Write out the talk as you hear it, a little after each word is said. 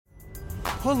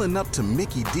Pulling up to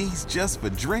Mickey D's just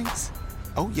for drinks?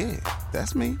 Oh yeah,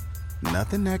 that's me.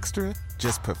 Nothing extra,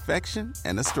 just perfection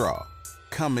and a straw.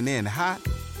 Coming in hot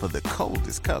for the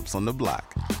coldest cups on the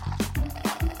block.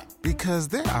 Because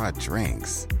there are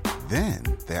drinks. Then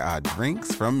there are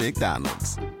drinks from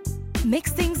McDonald's.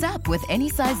 Mix things up with any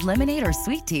size lemonade or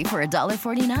sweet tea for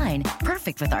 $1.49.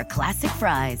 Perfect with our classic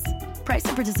fries. Price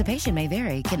and participation may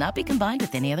vary. Cannot be combined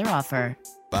with any other offer.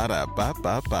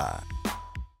 Ba-da-ba-ba-ba.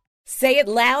 Say It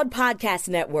Loud Podcast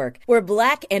Network, where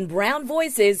Black and brown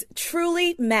voices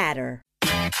truly matter.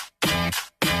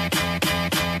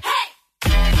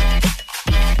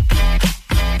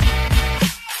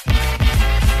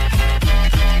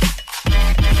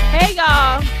 Hey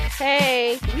y'all.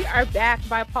 Hey, we are back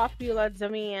by popular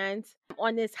demand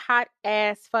on this hot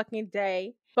ass fucking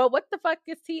day. But what the fuck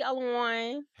is tea,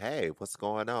 Alain? Hey, what's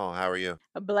going on? How are you?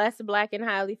 Blessed, black, and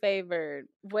highly favored.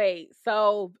 Wait,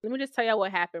 so let me just tell y'all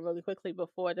what happened really quickly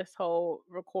before this whole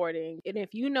recording. And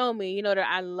if you know me, you know that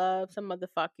I love some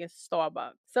motherfucking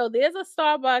Starbucks. So there's a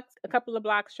Starbucks a couple of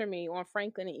blocks from me on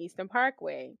Franklin and Eastern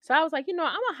Parkway. So I was like, I'm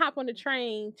gonna hop on the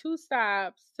train 2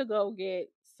 stops to go get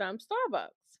some Starbucks.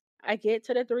 I get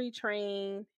to the 3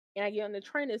 train. And I get on the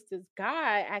train, it's this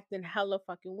guy acting hella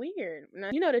fucking weird.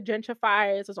 Now, the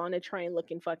gentrifiers was on the train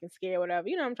looking fucking scared, whatever.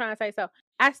 You know what I'm trying to say? So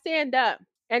I stand up.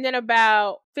 And then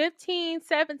about 15,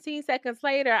 17 seconds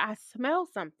later, I smell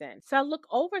something. So I look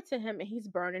over to him and he's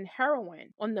burning heroin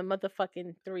on the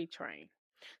motherfucking 3 train.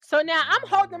 So now I'm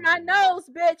holding my nose,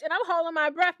 bitch, and I'm holding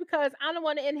my breath because I don't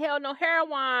want to inhale no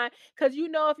heroin. Because if you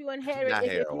inhale Not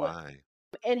it, if you heroin.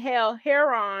 inhale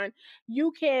heroin,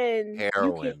 you can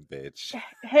Heroin, bitch.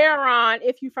 heroin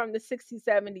if you from the 60s,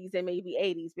 70s, and maybe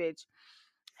 80s, bitch.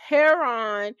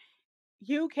 Heroin,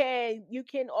 you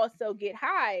can also get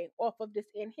high off of this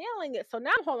inhaling it. So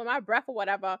now I'm holding my breath or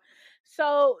whatever.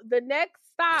 So the next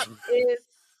stop is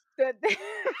the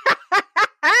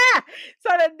so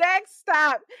the next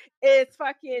stop is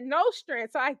fucking Nostrand.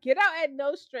 So I get out at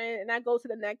Nostrand and I go to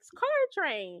the next car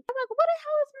train. I'm like, what the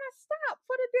hell is my stop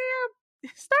for the damn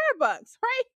Starbucks,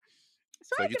 right?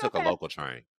 So you took a local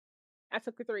train. I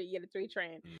took the 3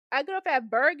 train. I get off at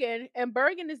Bergen, and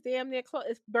Bergen is damn near close.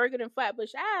 It's Bergen and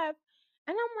Flatbush Ave.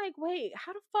 And I'm like, wait,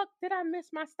 how the fuck did I miss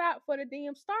my stop for the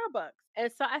damn Starbucks?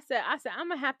 And so I said, I'm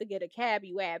going to have to get a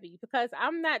cabby wabby because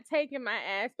I'm not taking my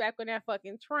ass back on that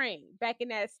fucking train, back in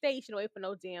that station away from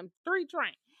no damn 3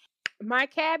 train. My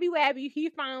cabby wabby, he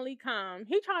finally come.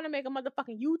 He trying to make a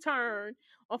motherfucking U-turn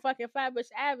on fucking Flatbush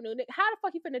Avenue. How the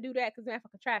fuck you finna do that? Because man,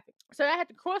 fucking traffic. So I had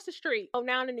to cross the street. Oh,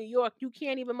 now in New York, you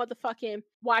can't even motherfucking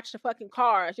watch the fucking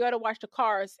cars. You gotta watch the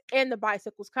cars and the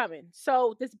bicycles coming.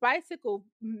 So this bicycle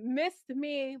missed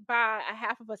me by a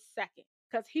half of a second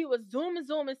because he was zooming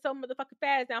so motherfucking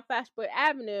fast down Flatbush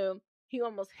Avenue. He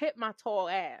almost hit my tall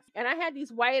ass. And I had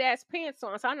these white ass pants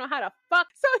on, so I don't know how the fuck.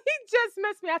 So he just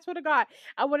missed me. I swear to God.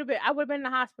 I would have been in the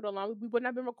hospital long. We wouldn't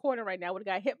have been recording right now. I would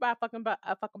have got hit by a fucking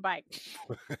bike.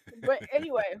 But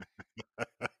anyway.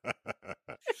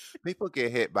 People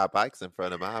get hit by bikes in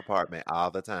front of my apartment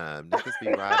all the time. Niggas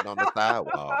be riding on the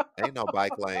sidewalk. Ain't no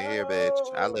bike lane here,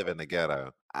 bitch. I live in the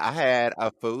ghetto. I had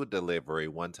a food delivery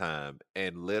one time,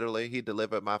 and literally he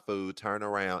delivered my food, turned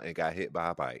around, and got hit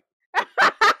by a bike.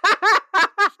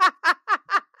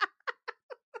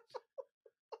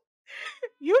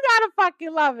 You gotta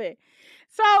fucking love it.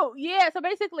 So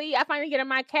basically I finally get in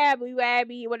my cab,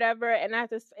 wabby, whatever,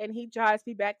 and he drives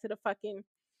me back to the fucking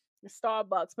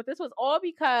Starbucks. But this was all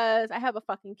because I have a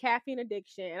fucking caffeine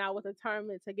addiction and I was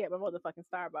determined to get my motherfucking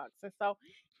Starbucks. And so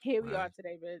here we are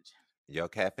today, bitch. Your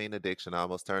caffeine addiction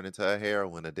almost turned into a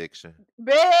heroin addiction.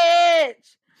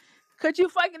 Bitch! Could you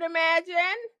fucking imagine?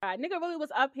 Nigga really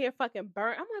was up here fucking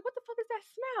burnt. I'm like, what the fuck is that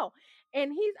smell?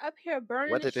 And he's up here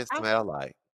burning. What did it smell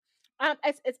like?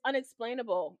 It's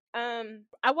unexplainable.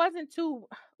 I wasn't too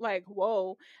like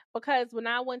whoa because when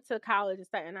I went to college in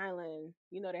Staten Island,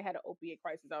 they had an opiate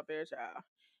crisis out there, child.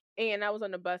 And I was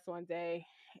on the bus one day,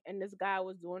 and this guy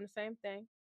was doing the same thing,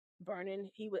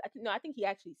 burning. I think he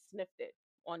actually sniffed it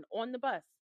on the bus.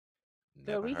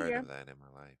 Never heard of that in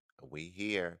my life. We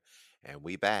here and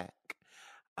we back.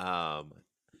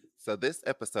 So this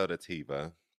episode of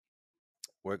Ahtivah,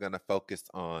 we're gonna focus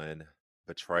on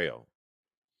betrayal.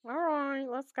 All right,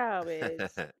 let's go,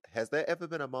 bitch. Has there ever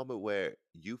been a moment where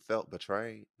you felt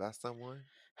betrayed by someone?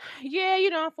 Yeah,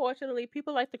 unfortunately,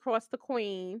 people like to cross the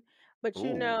queen, but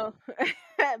Ooh.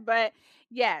 but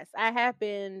yes, I have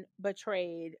been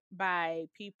betrayed by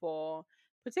people,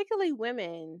 particularly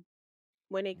women,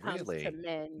 when it comes to Really?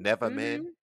 men. Never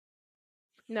men?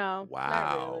 No,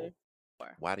 not really. Wow.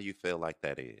 Why do you feel like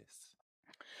that is?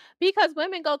 Because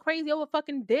women go crazy over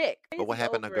fucking dick. But what Crazy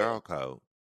happened to over girl it. code?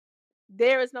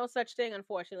 There is no such thing,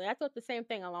 unfortunately. I thought the same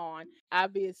thing, Alon.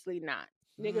 Obviously not.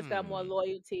 Niggas got more Hmm.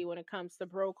 loyalty when it comes to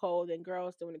bro code than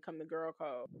girls do when it comes to girl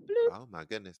code. Bloop. Oh my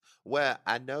goodness. Well,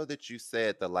 I know that you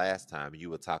said the last time you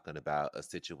were talking about a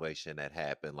situation that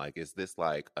happened. Like, is this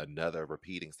like another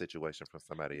repeating situation from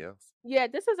somebody else? Yeah,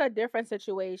 this is a different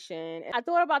situation. I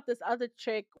thought about this other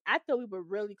chick. I thought we were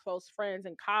really close friends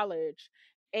in college.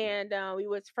 And we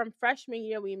was from freshman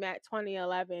year, we met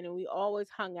 2011, and we always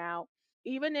hung out.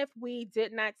 Even if we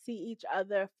did not see each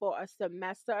other for a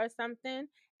semester or something,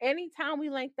 anytime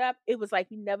we linked up, it was like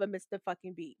we never missed a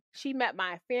fucking beat. She met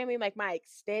my family, like my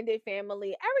extended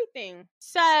family, everything.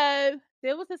 So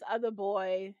there was this other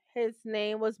boy. His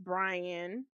name was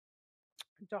Brian.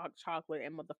 Dark chocolate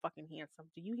and motherfucking handsome.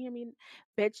 Do you hear me,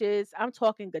 bitches? I'm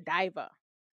talking Godiva,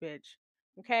 bitch.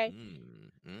 Okay,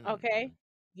 Mm, okay, mm.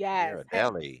 yes,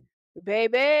 Ghirardelli.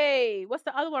 baby. What's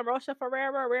the other one? Rocha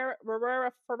Ferrera,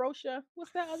 Ferrera, Ferocia.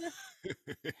 What's that other?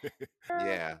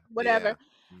 Yeah, Whatever. yeah.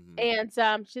 Hmm.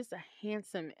 And just a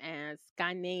handsome ass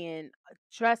Ghanaian,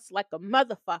 dressed like a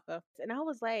motherfucker. And I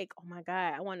was like, oh my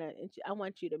god, I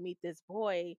want you to meet this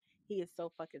boy. He is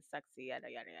so fucking sexy. Yada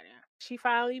yada yada. She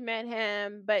finally met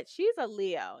him, but she's a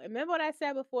Leo. And remember what I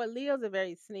said before? Leos are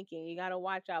very sneaky. You gotta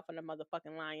watch out for the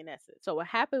motherfucking lionesses. So what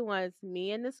happened was,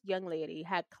 me and this young lady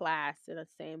had class in the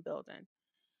same building.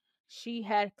 She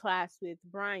had class with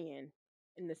Brian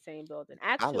in the same building.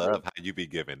 I Actually, love how you be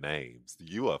giving names.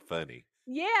 You are funny.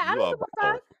 yeah, I You don't are give a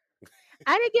bold. fuck.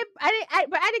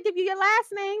 But I didn't give you your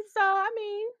last name. So I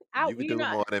mean, You be doing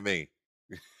more than me.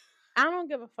 I don't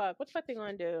give a fuck. What the fuck they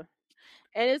gonna do?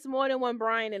 And it's more than one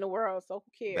Brian in the world, so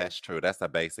who cares? That's true. That's a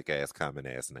basic ass common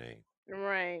ass name.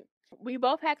 Right. We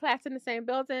both had class in the same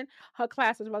building. Her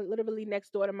class was literally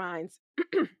next door to mine.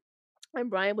 And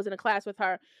Brian was in a class with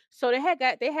her. So they had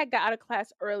got out of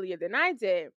class earlier than I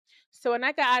did. So when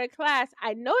I got out of class,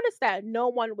 I noticed that no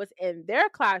one was in their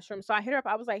classroom. So I hit her up.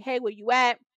 I was like, "Hey, where you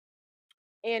at?"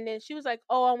 And then she was like,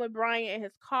 "Oh, I'm with Brian in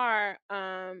his car."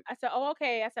 I said, "Oh,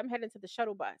 okay." I said, "I'm heading to the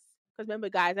shuttle bus." Because remember,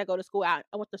 guys, I went to school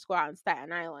out in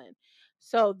Staten Island.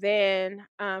 So then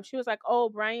she was like, "Oh,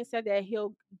 Brian said that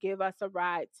he'll give us a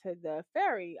ride to the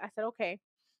ferry." I said, "Okay."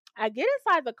 I get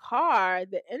inside the car,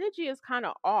 the energy is kind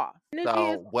of off. Energy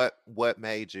is So what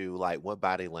made you like what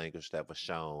body language that was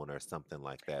shown or something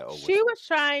like that? Or was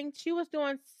she was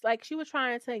doing like she was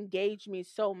trying to engage me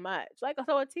so much. Like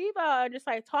so Ativa just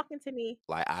like talking to me.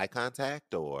 like eye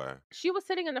contact or She was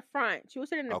sitting in the front. She was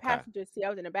sitting in the okay. passenger seat. I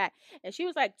was in the back. And she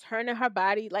was like turning her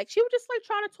body. Like she was just like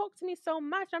trying to talk to me so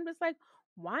much. I'm just like,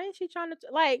 why is she trying to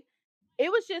like it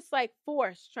was just like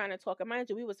forced trying to talk. And mind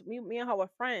you, me and her were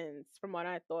friends from what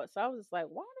I thought. So I was just like,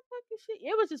 why the fuck is she?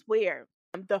 It was just weird.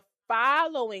 The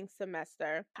following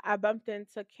semester, I bumped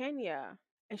into Kenya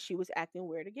and she was acting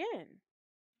weird again.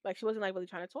 Like she wasn't like really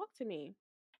trying to talk to me.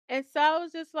 And so I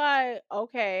was just like,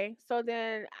 okay. So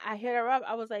then I hit her up.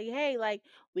 I was like, hey, like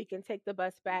we can take the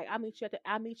bus back. I'll meet you at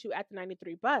the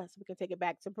 93 bus. We can take it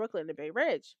back to Brooklyn to Bay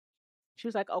Ridge. She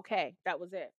was like, okay, that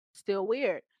was it. Still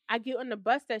weird. I get on the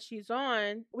bus that she's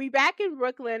on. We back in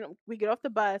Brooklyn. We get off the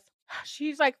bus.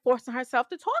 She's like forcing herself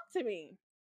to talk to me.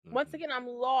 Once Hmm. again, I'm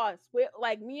lost. We're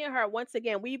like me and her. Once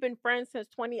again, we've been friends since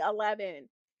 2011.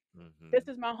 This Hmm.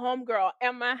 is my homegirl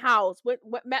at my house. What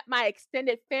met my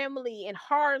extended family in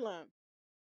Harlem.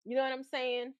 You know what I'm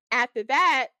saying? After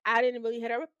that, I didn't really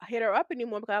hit her up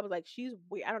anymore because I was like, she's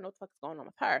weird. I don't know what the fuck's going on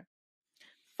with her.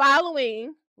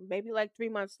 Following, maybe like 3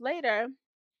 months later,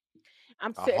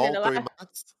 I'm A sitting in whole the 3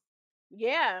 months?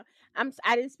 yeah,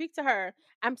 I didn't speak to her.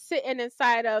 I'm sitting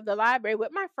inside of the library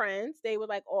with my friends. They were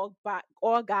like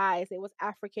all guys. They was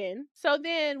African. So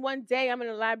then one day I'm in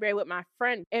the library with my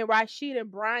friend, and Rashid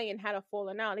and Brian had a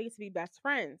falling out. They used to be best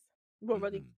friends. We were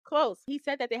really Hmm. close. He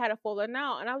said that they had a falling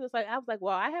out, and I was like,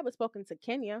 well, I haven't spoken to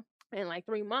Kenya in like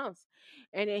 3 months.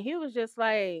 And then he was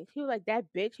like, that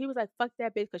bitch. He was like, fuck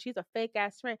that bitch, because she's a fake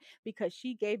ass friend because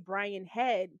she gave Brian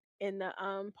head in the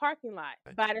parking lot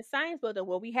by the science building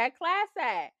where we had class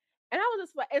at. And I was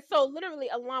just like, and so literally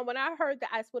alone when I heard that,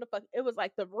 I swear to fuck, it was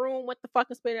like the room went the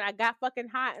fucking spinning. I got fucking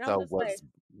hot, and I was So just like,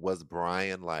 was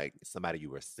Brian like somebody you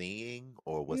were seeing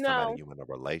or was somebody no, you in a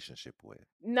relationship with?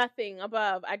 nothing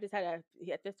above. I just had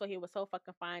at this point he was so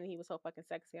fucking fine. He was so fucking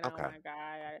sexy, and oh Okay. my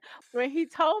god, when he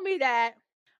told me that,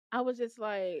 I was just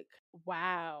like,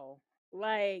 wow,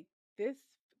 like this,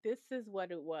 this is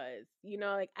what it was.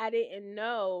 Like I didn't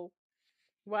know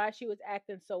why she was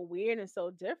acting so weird and so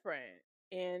different.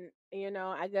 And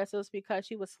I guess it was because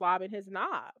she was slobbing his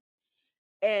knob.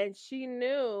 And she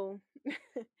knew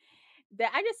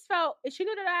that I just felt she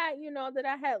knew that that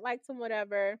I had liked him,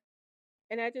 whatever.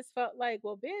 And I just felt like,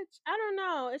 well, bitch, I don't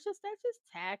know. It's just that's just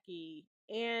tacky.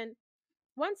 And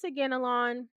Once again,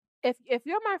 Alon, if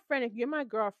you're my friend, if you're my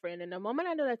girlfriend, and the moment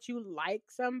I know that you like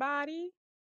somebody,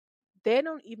 they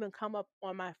don't even come up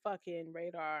on my fucking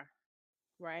radar,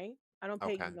 right? I don't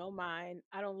pay you Okay. no mind.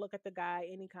 I don't look at the guy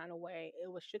any kind of way.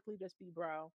 It would strictly just be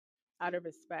bro, out of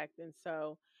respect. And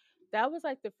so that was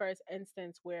like the first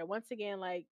instance where, once again,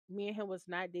 like me and him was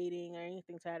not dating or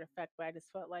anything to that effect, but I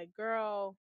just felt like,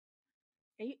 girl,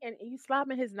 and you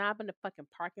slobbing his knob in the fucking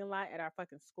parking lot at our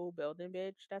fucking school building,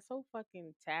 bitch. That's so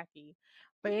fucking tacky.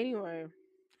 But anyway,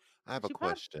 I have a she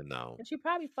probably question though. and she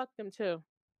probably fucked him too.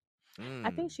 I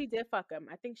think Mm. she did fuck him.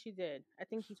 I think she did. I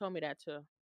think she told me that too.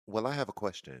 Well, I have a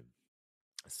question.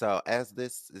 So, as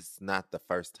this is not the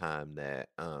first time that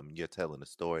you're telling a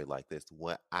story like this,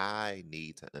 what I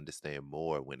need to understand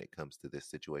more when it comes to this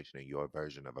situation in your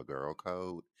version of a girl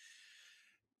code,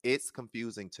 it's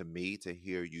confusing to me to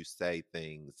hear you say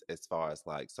things as far as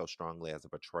like so strongly as a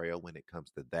betrayal when it comes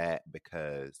to that,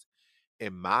 because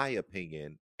in my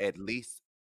opinion, at least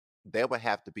there would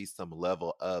have to be some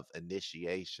level of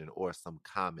initiation or some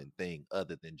common thing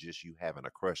other than just you having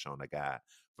a crush on a guy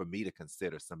for me to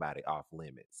consider somebody off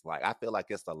limits. Like, I feel like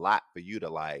it's a lot for you to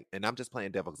like, and I'm just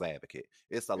playing devil's advocate.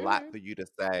 It's a lot Hmm. for you to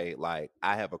say, like,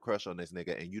 I have a crush on this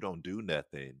nigga and you don't do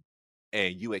nothing.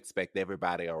 And you expect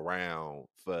everybody around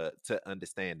for to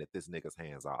understand that this nigga's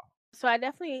hands off. So I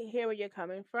definitely hear where you're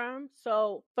coming from.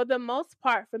 So for the most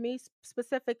part, for me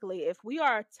specifically, if we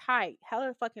are tight,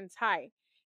 hella fucking tight,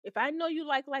 if I know you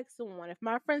like someone, if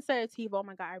my friend says, "Steve, oh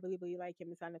my god, I really really like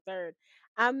him," it's on the third.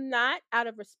 I'm not, out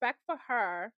of respect for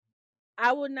her,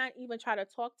 I would not even try to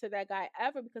talk to that guy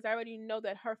ever, because I already know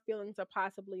that her feelings are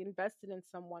possibly invested in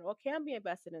someone or can be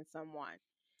invested in someone,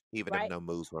 Even if right? no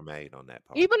moves were made on that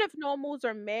part. Even if no moves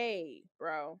are made,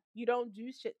 bro, you don't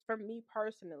do shit. For me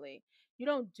personally, you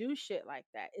don't do shit like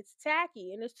that. It's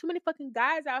tacky, and there's too many fucking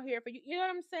guys out here for you. You know what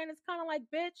I'm saying? It's kind of like,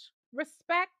 bitch,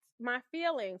 respect my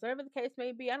feelings, whatever the case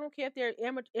may be. I don't care if they're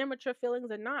immature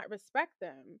feelings or not. Respect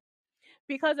them.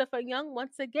 Because if a young,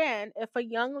 once again, if a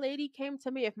young lady came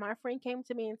to me, if my friend came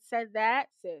to me and said that,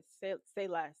 sis, say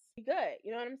less. Be good.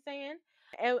 You know what I'm saying?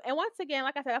 And once again,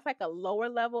 like I said, that's like a lower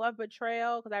level of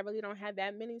betrayal, because I really don't have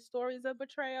that many stories of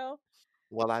betrayal.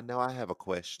 Well, I know I have a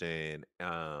question.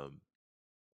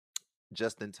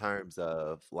 Just in terms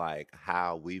of like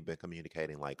how we've been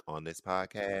communicating like on this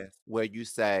podcast, where you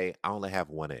say I only have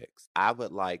one ex. I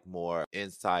would like more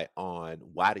insight on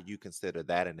why do you consider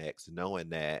that an ex, knowing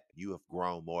that you have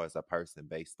grown more as a person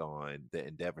based on the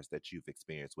endeavors that you've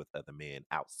experienced with other men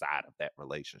outside of that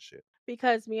relationship.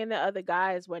 Because me and the other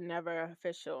guys were never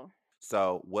official.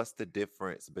 So, what's the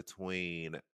difference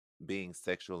between being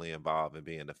sexually involved and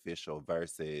being official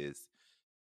versus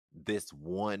this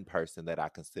one person that I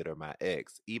consider my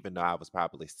ex? Even though I was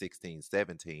probably 16,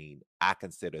 17, I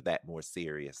consider that more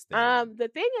serious than. The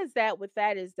thing is that with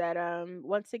that is that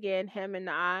once again, him and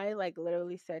I like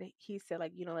literally said, he said,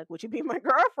 like, like, would you be my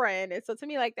girlfriend? And so to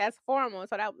me, like, that's formal.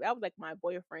 So that was like my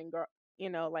boyfriend, girl.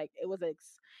 Like, it was an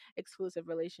exclusive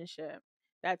relationship.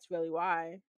 That's really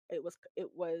why it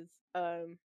was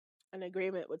an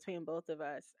agreement between both of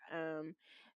us.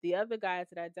 The other guys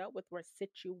that I dealt with were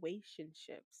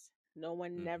situationships. No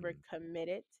one never Mhm,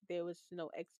 committed. There was no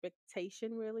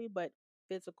expectation really, but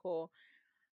physical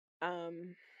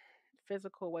um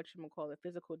physical, what you call it,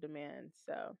 physical demands.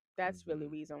 So that's really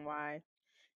mhm. reason why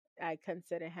I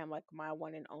consider him like my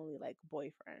one and only like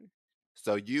boyfriend.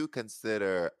 So you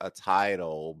consider a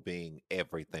title being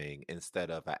everything instead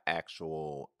of an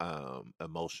actual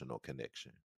emotional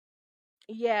connection.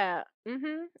 Yeah.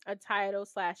 A title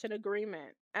slash an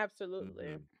agreement. Absolutely.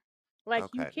 Mhm. Like,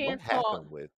 you Okay. What can't talk.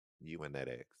 happened with you and that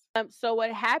ex? So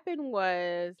what happened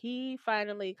was he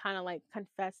finally kind of like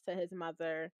confessed to his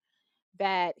mother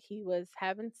that he was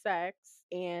having sex,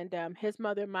 and his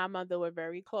mother and my mother were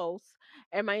very close,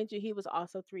 and mind you, he was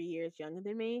also 3 years younger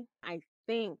than me. I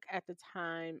think at the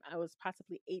time I was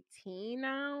possibly 18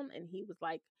 now, and he was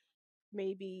like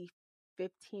maybe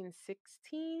 15,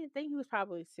 16. I think he was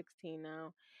probably 16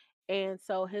 now. And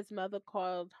so his mother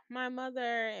called my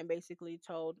mother and basically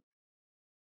told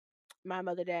my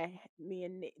mother that me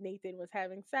and Nathan was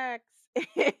having sex,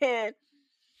 and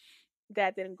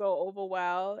that didn't go over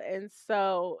well. And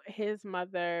so his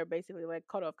mother basically like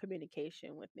cut off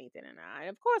communication with Nathan and I. And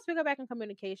of course, we go back in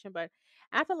communication, but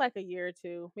after like a year or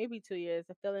two, maybe 2 years,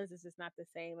 the feelings is just not the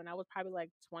same. And I was probably like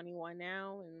 21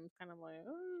 now, and kind of like,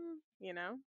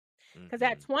 because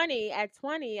Mhm. at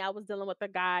 20, I was dealing with a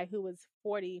guy who was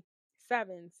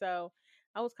 47. So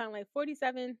I was kind of like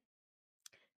 47,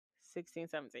 16,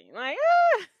 17. Like,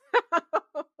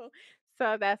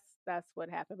 so that's what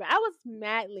happened. But I was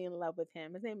madly in love with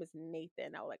him. His name is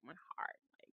Nathan. I was like, my heart.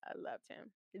 Like, I love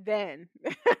him. Then,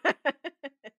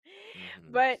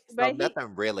 So but he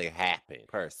nothing really happened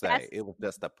per se. that's It was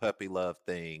just a puppy love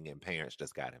thing, and parents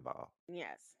just got involved.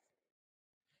 yes.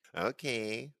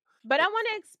 Okay. But I Eh, want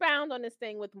to expound on this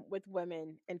thing with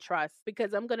women and trust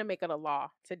because I'm gonna make it a law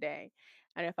today.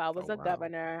 And if I Oh was a wow.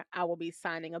 governor, I will be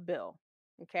signing a bill.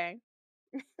 Okay.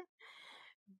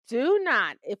 Do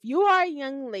not, if you are a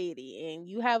young lady and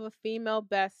you have a female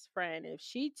best friend, if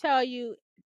she tell you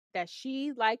that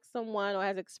she likes someone or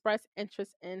has expressed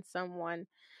interest in someone,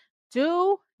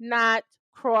 do not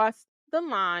cross the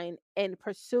line and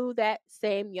pursue that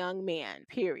same young man.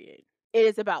 Period. It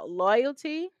is about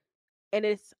loyalty and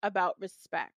it's about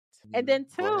respect. And then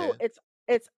Go two, ahead.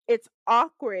 it's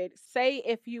awkward. Say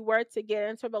if you were to get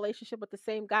into a relationship with the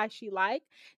same guy she liked,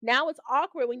 now it's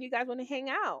awkward when you guys want to hang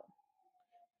out.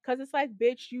 Cause it's like,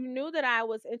 bitch, you knew that I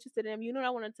was interested in him. You knew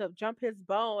I wanted to jump his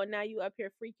bone, and now you up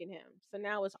here freaking him. So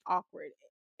now it's awkward,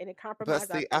 and it But compromised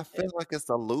our see, I feel friendship. like it's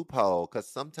a loophole because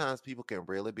sometimes people can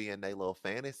really be in their little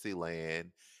fantasy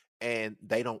land and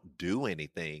they don't do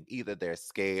anything. Either they're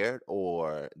scared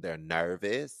or they're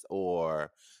nervous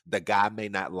or the guy may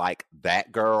not like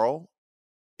that girl.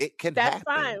 It can That's happen.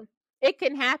 fine. It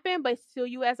can happen, but still,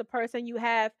 you as a person, you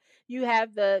have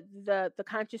the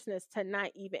consciousness to not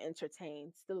even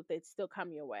entertain. Still, they still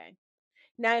come your way.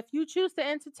 Now, if you choose to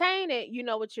entertain it, you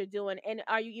know what you're doing, and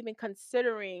are you even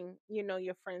considering,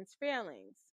 your friend's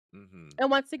feelings? Hmm. And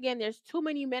once again, there's too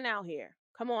many men out here.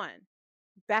 Come on,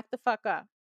 back the fuck up.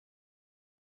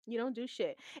 You don't do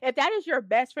shit. If that is your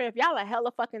best friend, if y'all are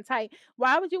hella fucking tight,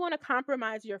 why would you want to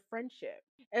compromise your friendship?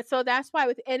 And so that's why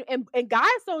with and guys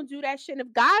don't do that shit. And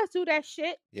if guys do that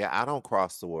shit, Yeah, I don't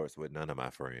cross swords with none of my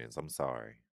friends. I'm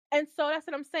sorry. and so that's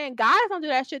what I'm saying. Guys don't do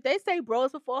that shit. They say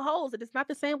bros before hoes, and it's not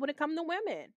the same when it comes to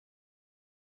women.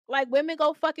 Like women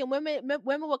go fucking women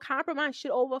will compromise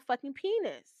shit over a fucking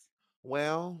penis.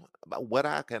 Well, but what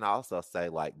I can also say,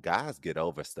 like, guys get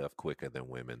over stuff quicker than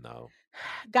women, though.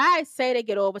 Guys say they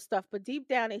get over stuff, but deep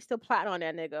down they still plotting on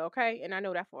that nigga, okay? And I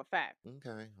know that for a fact.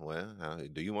 Okay, well,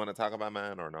 do you want to talk about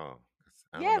mine or no? 'Cause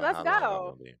I don't Yeah, know let's how long I'm go.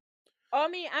 gonna be. Oh,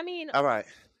 I mean, All right.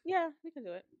 yeah, we can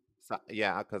do it. So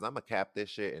yeah, because I'm gonna cap this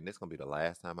shit, and this gonna be the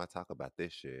last time I talk about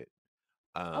this shit.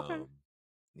 Okay, Um,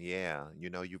 yeah,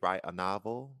 you write a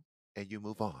novel and you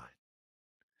move on.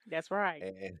 that's right.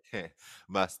 And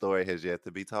my story has yet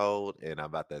to be told, and I'm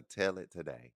about to tell it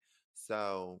today.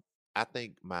 So I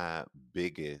think my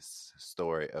biggest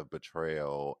story of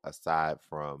betrayal, aside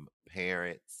from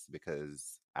parents,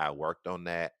 because I worked on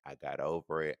that, I got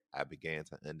over it, I began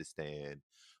to understand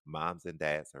moms and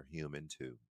dads are human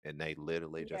too. And they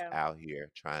literally just Yeah. out here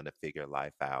trying to figure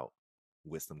life out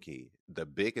with some kids. The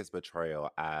biggest betrayal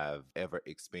I've ever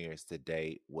experienced to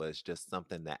date was just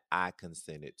something that I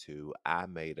consented to. I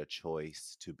made a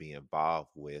choice to be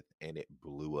involved with, and it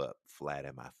blew up flat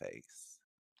in my face.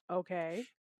 Okay.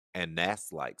 And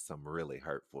that's like some really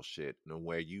hurtful shit,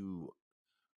 where you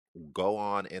go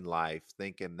on in life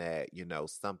thinking that,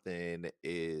 something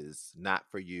is not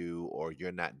for you or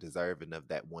you're not deserving of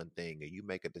that one thing, and you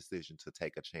make a decision to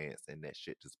take a chance, and that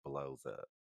shit just blows up.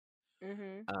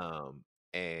 Mhm. Um,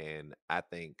 and I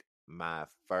think my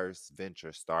first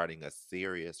venture starting a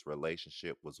serious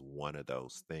relationship was one of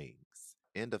those things.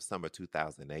 End of summer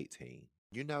 2018.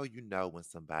 You know when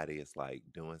somebody is like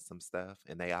doing some stuff,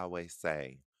 and they always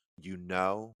say, you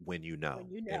know when you When know.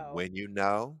 you And know. when you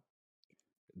know,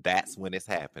 that's when it's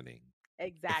happening.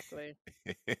 Exactly.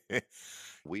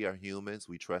 We are humans.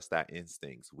 We trust our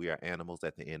instincts. We are animals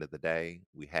at the end of the day.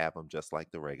 We have them just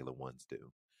like the regular ones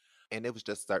do. And it was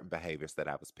just certain behaviors that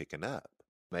I was picking up.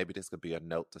 Maybe this could be a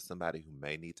note to somebody who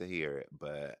may need to hear it,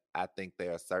 but I think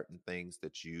there are certain things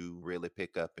that you really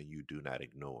pick up and you do not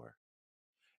ignore.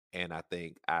 And I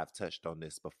think I've touched on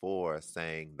this before,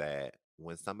 saying that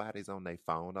when somebody's on their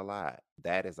phone a lot,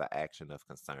 that is an action of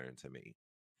concern to me,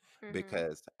 Mhm.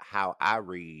 because how I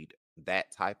read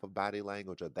that type of body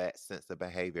language or that sense of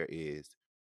behavior is,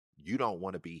 you don't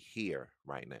want to be here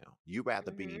right now. You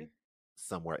rather be Mhm.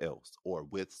 somewhere else or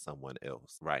with someone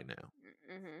else right now.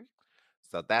 Mhm.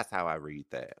 So that's how I read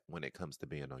that when it comes to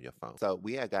being on your phone. So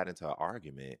we had got into an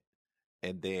argument,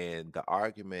 and then the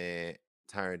argument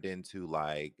turned into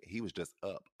like he was just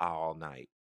up all night,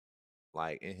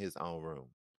 like in his own room.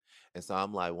 And so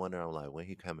I'm like wondering, I'm like, when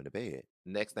he coming to bed?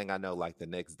 Next thing I know, like the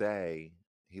next day,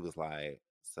 he was like,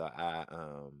 so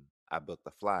I booked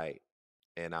the flight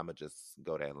and I'ma just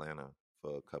go to Atlanta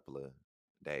for a couple of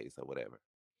days or whatever.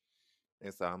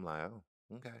 And so I'm like, oh,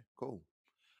 okay, cool.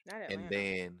 Not And Atlanta.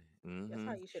 then, That's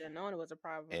how you should have known it was a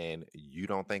problem. and you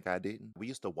don't think I didn't? We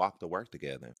used to walk to work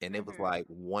together. And it was Mhm. like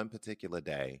one particular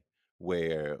day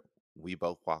where We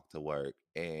both walked to work,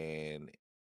 and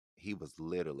he was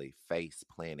literally face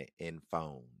planted in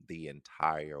foam the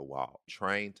entire walk,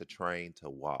 train to train to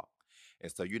walk.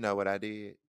 And so, you know what I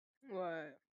did?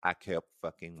 What? I kept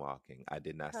fucking walking. I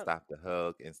did not How, stop to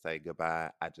hug and say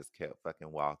goodbye. I just kept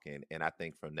fucking walking. And I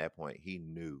think from that point, he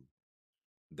knew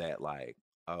that, like,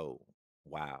 oh,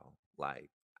 wow, like,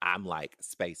 I'm like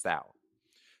spaced out.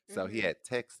 So he mhm. had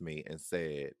texted me and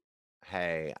said,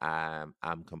 "Hey,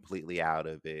 I'm completely out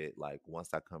of it. Like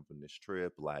once I come from this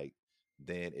trip, like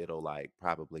then it'll like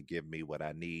probably give me what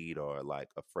I need or like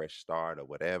a fresh start or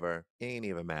whatever." It ain't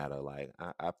even matter. Like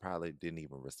I probably didn't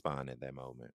even respond at that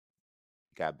moment.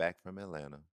 Got back from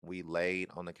Atlanta. We laid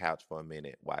on the couch for a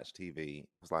minute, watched TV. I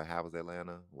was like, "How was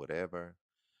Atlanta?" Whatever.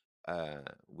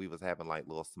 We was having like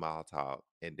little small talk,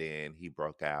 and then he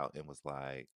broke out and was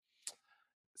like,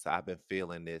 so I've been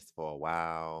feeling this for a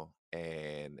while,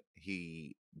 and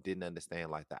he didn't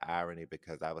understand like the irony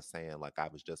because I was saying like I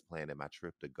was just planning my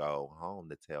trip to go home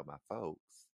to tell my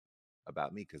folks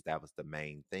about me because that was the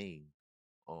main thing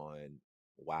on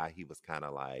why he was kind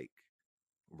of like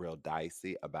real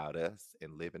dicey about us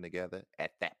and living together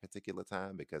at that particular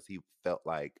time because he felt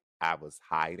like I was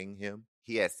hiding him.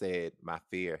 He had said my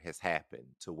fear has happened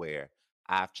to where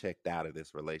I've checked out of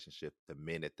this relationship the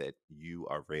minute that you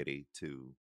are ready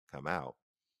to come out.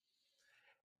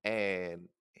 And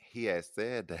he had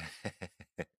said that.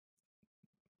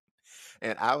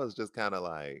 And I was just kind of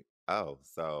like, oh,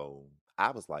 so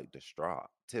I was like distraught.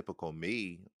 Typical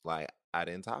me, like I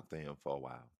didn't talk to him for a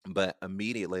while. But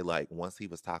immediately, like once he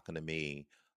was talking to me,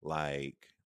 like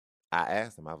I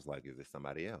asked him, I was like, is this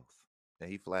somebody else? And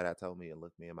he flat out told me and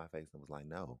looked me in my face and was like,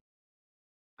 no,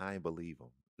 I ain't believe him.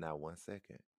 Not 1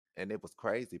 second. And it was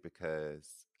crazy because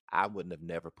I wouldn't have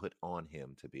never put on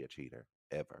him to be a cheater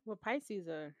ever. What Pisces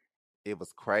are? It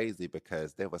was crazy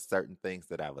because there were certain things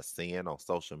that I was seeing on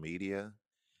social media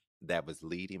that was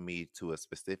leading me to a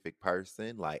specific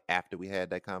person, like after we had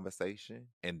that conversation.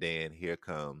 And then here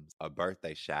comes a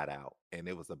birthday shout out. And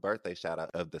it was a birthday shout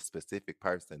out of the specific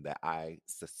person that I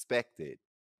suspected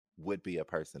would be a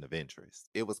person of interest.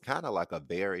 It was kind of like a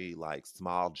very like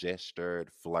small gestured,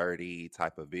 flirty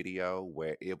type of video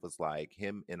where it was like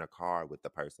him in a car with the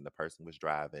person. The person was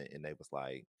driving and they was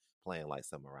like playing like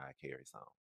some Mariah Carey song.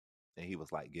 And he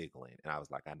was like giggling. And I was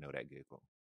like, I know that giggle.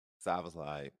 So I was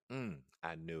like,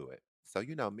 I knew it. So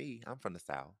you know me, I'm from the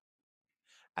South.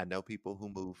 I know people who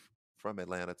move from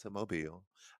Atlanta to Mobile.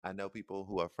 I know people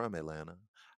who are from Atlanta.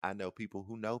 I know people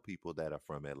who know people that are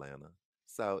from Atlanta.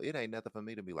 So it ain't nothing for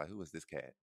me to be like, who is this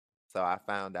cat? So I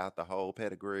found out the whole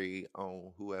pedigree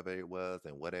on whoever it was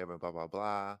and whatever, blah, blah,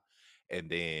 blah. And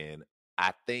then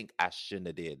I think I shouldn't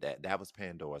have did that. That was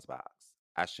Pandora's box.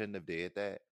 I shouldn't have did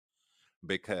that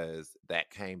because that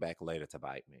came back later to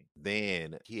bite me.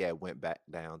 Then he had went back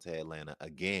down to Atlanta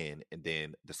again, and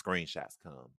then the screenshots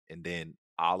come, and then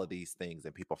all of these things,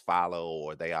 and people follow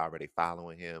or they already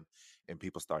following him, and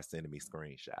people start sending me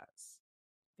screenshots.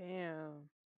 Damn.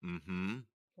 Hmm.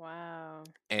 Wow.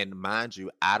 And mind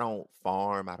you, I don't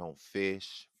farm, I don't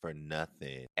fish for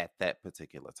nothing at that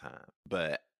particular time,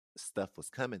 but stuff was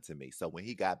coming to me. So when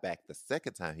he got back the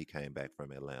second time he came back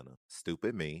from Atlanta,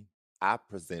 stupid me, I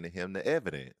presented him the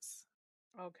evidence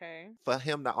Okay. for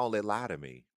him to only lie to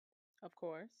me Of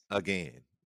course. again.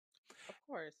 Of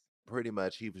course. Pretty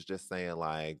much, he was just saying,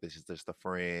 like, this is just a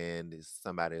friend. It's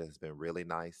somebody that's been really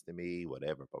nice to me,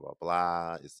 whatever, blah, blah,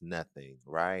 blah. It's nothing,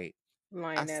 right?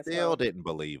 I Lying still asshole. didn't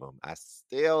believe him. I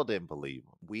still didn't believe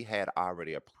him. We had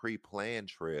already a pre planned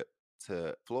trip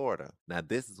to Florida. Now,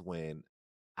 this is when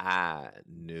I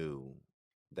knew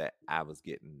that I was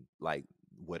getting like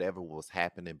whatever was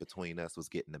happening between us was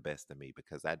getting the best of me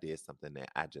because I did something that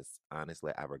I just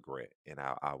honestly I regret and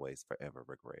I'll always forever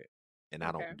regret. And I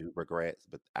Okay. don't do regrets,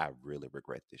 but I really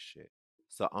regret this shit.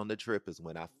 So on the trip is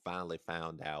when I finally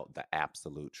found out the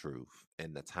absolute truth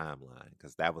in the timeline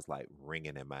because that was like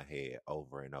ringing in my head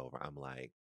over and over. I'm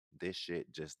like, this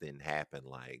shit just didn't happen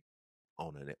like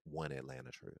on one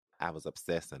Atlanta trip. I was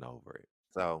obsessing over it.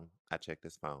 So I checked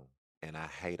his phone and I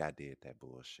hate I did that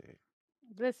bullshit.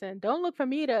 Listen, don't look for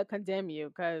me to condemn you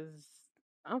because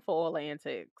I'm for all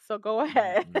antics. So go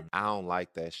ahead. Mm-mm. I don't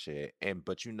like that shit. And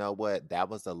but you know what? That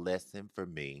was a lesson for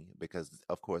me because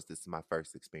of course this is my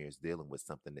first experience dealing with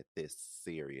something at this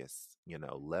serious,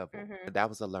 level. Hmm. And that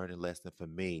was a learning lesson for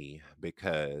me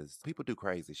because people do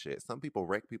crazy shit. Some people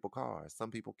wreck people cars,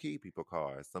 some people key people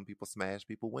cars, some people smash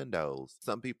people windows,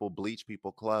 some people bleach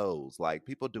people clothes. Like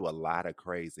people do a lot of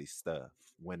crazy stuff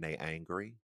when they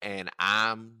angry and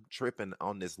I'm tripping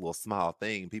on this little small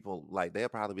thing, people like they'll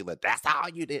probably be like, "That's all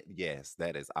you did." Yes,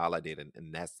 that is all I did,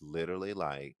 and that's literally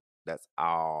like That's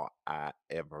all I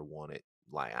ever wanted.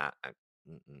 Like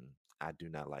mm-mm, I do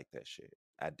not like that shit.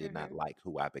 I did not Mhm. like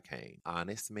who I became.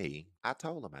 Honest me, I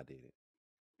told him I did it.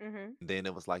 Mhm. Then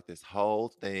it was like this whole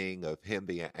thing of him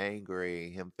being angry,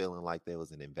 him feeling like there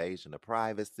was an invasion of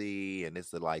privacy, and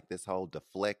it's like this whole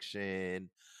deflection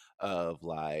of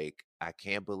like, I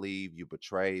can't believe you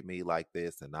betrayed me like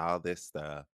this and all this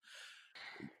stuff.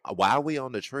 While we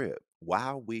on the trip,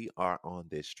 while we are on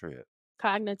this trip,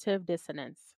 Cognitive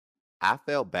dissonance. I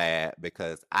felt bad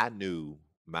because I knew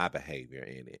my behavior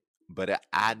in it. But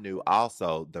I knew Mhm.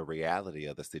 also the reality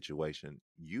of the situation.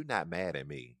 You not mad at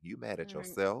me. You mad at Mhm.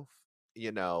 yourself.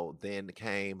 Then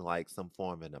came like some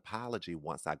form of an apology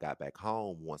once I got back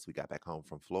home, once we got back home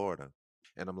from Florida.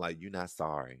 And I'm like, you're not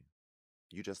sorry.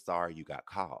 You just sorry you got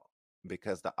caught.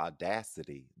 Because the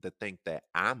audacity to think that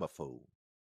I'm a fool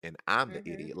and I'm the Mhm.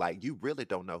 idiot, like you really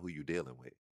don't know who you're dealing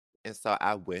with. And so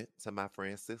I went to my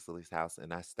friend Cicely's house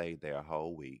and I stayed there a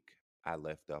whole week. I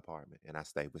left the apartment and I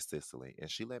stayed with Cicely and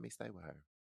she let me stay with her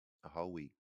a whole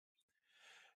week.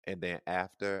 And then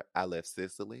after I left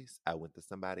Cicely's, I went to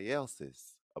somebody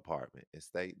else's apartment and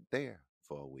stayed there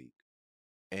for a week.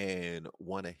 And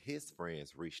one of his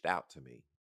friends reached out to me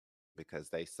because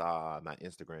they saw my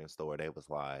Instagram story. They was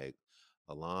like,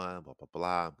 Alon, blah, blah,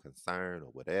 blah, I'm concerned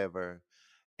or whatever.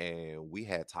 And we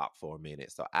had talked for a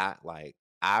minute. So I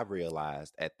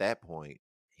realized at that point,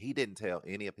 he didn't tell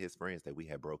any of his friends that we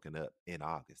had broken up in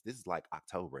August. This is like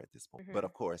October at this point. But Mhm.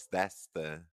 of course, that's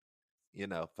the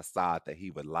facade that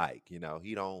he would like. He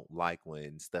don't like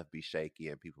when stuff be shaky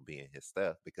and people be in his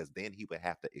stuff because then he would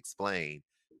have to explain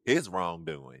his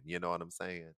wrongdoing. You know what I'm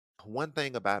saying? One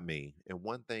thing about me, and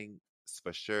one thing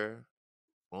for sure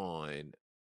on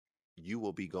you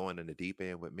will be going in the deep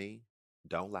end with me,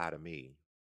 don't lie to me.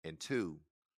 And two,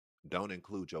 don't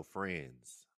include your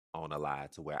friends on a lie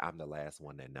to where I'm the last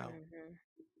one that know. Mhm.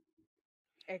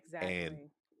 And Exactly.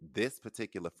 this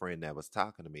particular friend that was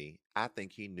talking to me, I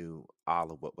think he knew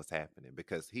all of what was happening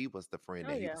because he was the friend Oh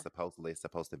that he was yeah, supposedly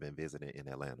supposed to have been visiting in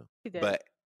Atlanta. he did.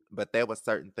 But there were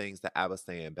certain things that I was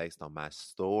saying based on my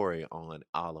story on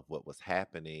all of what was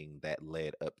happening that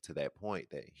led up to that point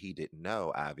that he didn't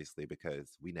know, obviously,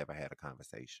 because we never had a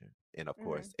conversation. And of Mhm.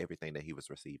 course, everything that he was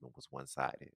receiving was one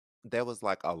sided. There was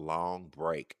like a long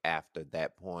break after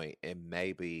that point, and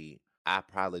maybe I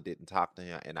probably didn't talk to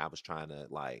him, and I was trying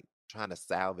to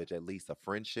salvage at least a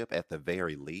friendship at the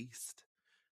very least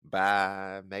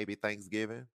by maybe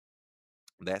Thanksgiving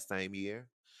that same year.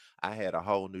 I had a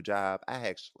whole new job. I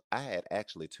had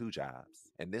actually two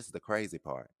jobs. And this is the crazy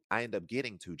part. I ended up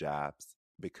getting two jobs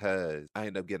because I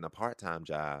ended up getting a part-time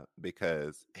job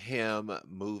because him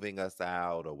moving us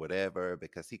out or whatever,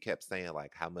 because he kept saying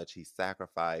like how much he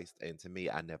sacrificed. And to me,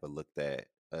 I never looked at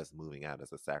us moving out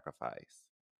as a sacrifice.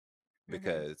 Mhm.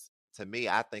 Because to me,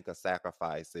 I think a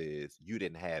sacrifice is you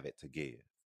didn't have it to give.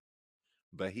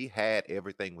 But he had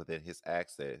everything within his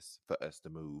access for us to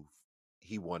move.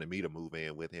 He wanted me to move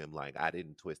in with him. Like I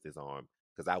didn't twist his arm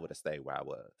because I would have stayed where I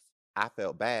was. I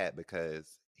felt bad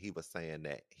because he was saying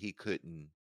that he couldn't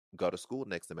go to school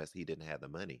next semester. He didn't have the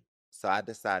money. So I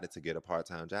decided to get a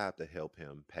part-time job to help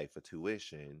him pay for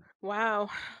tuition. Wow.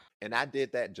 And I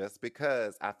did that just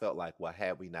because I felt like, well,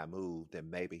 had we not moved, then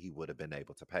maybe he would have been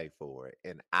able to pay for it.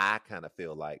 And I kind of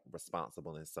feel like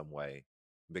responsible in some way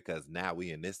because now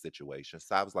we in this situation.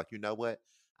 So I was like, you know what?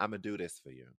 I'm gonna do this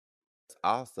for you.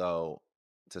 Also,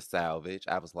 to salvage,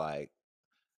 I was like,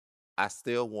 I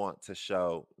still want to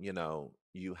show,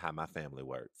 you how my family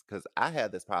works. Cause I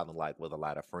had this problem like with a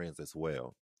lot of friends as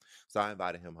well. So I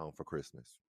invited him home for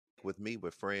Christmas. With me,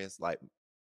 with friends, like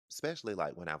especially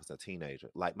like when I was a teenager.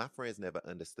 Like my friends never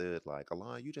understood, like,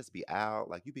 Alon, you just be out,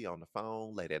 like you be on the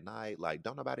phone late at night. Like,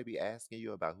 don't nobody be asking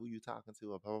you about who you talking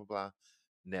to or blah blah blah.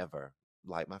 Never.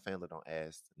 Like my family don't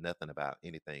ask nothing about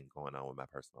anything going on with my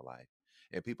personal life.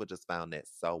 And people just found that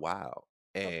so wild.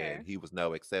 Okay. And he was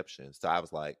no exception. So I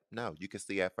was like, no, you can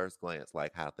see at first glance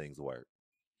like how things work.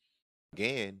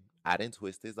 Again, I didn't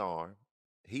twist his arm.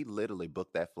 He literally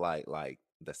booked that flight like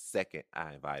the second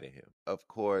I invited him. Of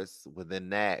course, within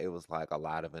that, it was like a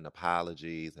lot of an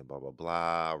apologies and blah, blah,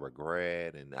 blah,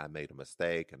 regret, and I made a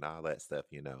mistake and all that stuff.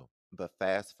 But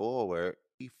fast forward,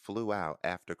 he flew out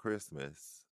after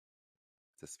Christmas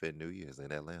to spend New Year's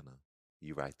in Atlanta.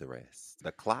 You write the rest.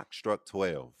 The clock struck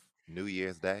 12. New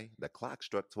Year's Day, the clock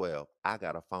struck 12. I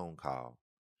got a phone call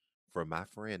from my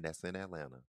friend that's in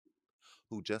Atlanta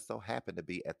who just so happened to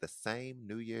be at the same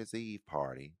New Year's Eve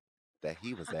party that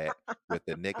he was at with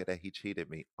the nigga that he cheated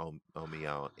me on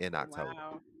in October.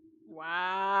 Wow.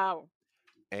 Wow.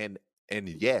 And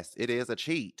yes, it is a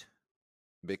cheat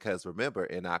because remember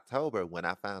in October when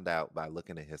I found out by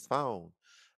looking at his phone,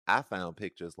 I found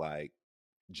pictures like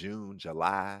June,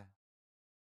 July,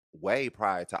 way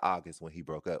prior to August when he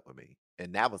broke up with me.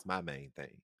 And that was my main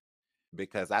thing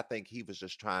because I think he was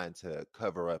just trying to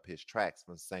cover up his tracks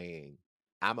from saying,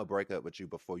 I'm going to break up with you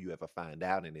before you ever find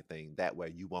out anything. That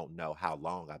way you won't know how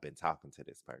long I've been talking to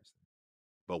this person.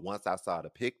 But once I saw the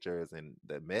pictures and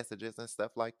the messages and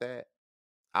stuff like that,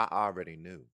 I already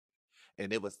knew.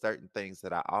 And it was certain things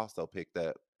that I also picked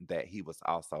up that he was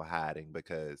also hiding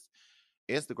because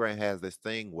Instagram has this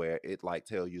thing where it like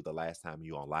tell you the last time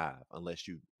you on live unless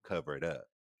you cover it up.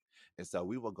 And so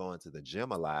we were going to the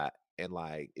gym a lot and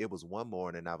like it was one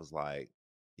morning I was like,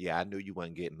 yeah, I knew you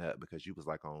wasn't getting up because you was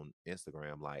like on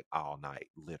Instagram like all night,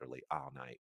 literally all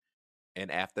night.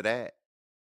 And after that,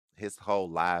 his whole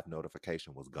live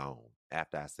notification was gone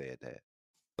after I said that.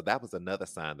 So that was another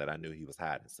sign that I knew he was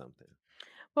hiding something.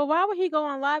 But why would he go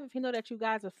on live if he know that you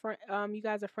guys are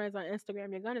friends on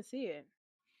Instagram? You're gonna see it.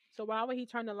 So why would he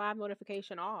turn the live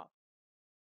notification off?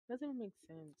 Doesn't even make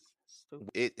sense. Stupid.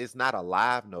 It's not a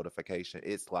live notification.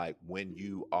 It's like when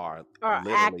you are Or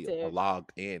literally active.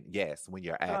 logged in. Yes, when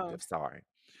you're Oh, active. Sorry.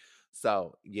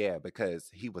 So yeah, because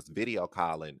he was video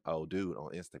calling old dude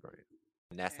on Instagram,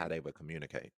 and that's how okay. they would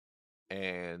communicate.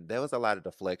 And there was a lot of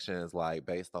deflections, like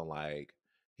based on like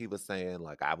he was saying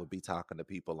like I would be talking to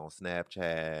people on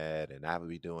Snapchat and I would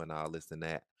be doing all this and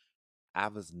that. I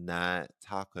was not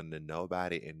talking to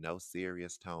nobody in no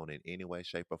serious tone in any way,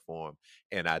 shape, or form.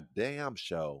 And I damn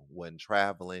sure wasn't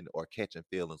traveling or catching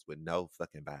feelings with no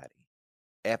fucking body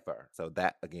ever. So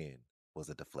that again was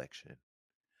a deflection.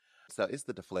 So it's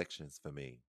the deflections for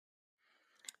me.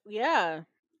 Yeah.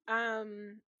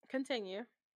 Um. Continue.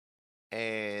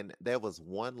 And there was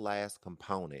one last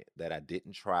component that I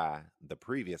didn't try the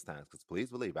previous times, because please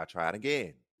believe I tried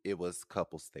again. It was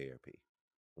couples therapy.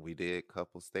 We did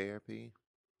couples therapy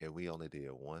and we only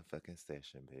did one fucking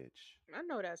session, bitch. I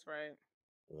know that's right.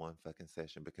 One fucking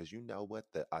session because you know what?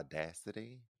 The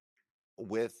audacity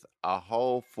with a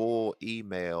whole full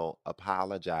email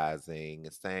apologizing,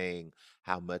 saying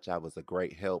how much I was a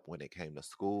great help when it came to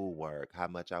schoolwork, how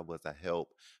much I was a help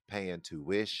paying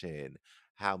tuition,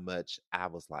 how much I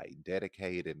was like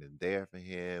dedicated and there for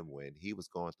him when he was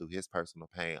going through his personal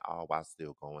pain, all while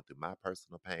still going through my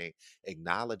personal pain,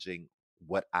 acknowledging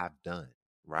what I've done,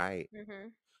 right?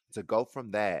 Mhm. To go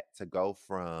from that, to go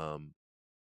from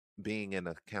being in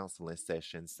a counseling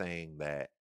session saying that,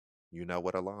 you know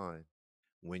what, Alon,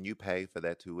 when you pay for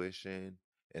that tuition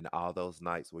and all those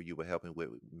nights where you were helping with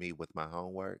me with my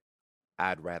homework,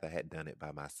 I'd rather had done it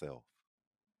by myself.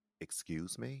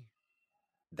 Excuse me?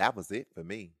 That was it for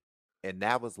me. And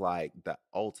that was like the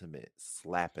ultimate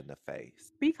slap in the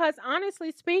face. Because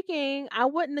honestly speaking, I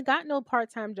wouldn't have got no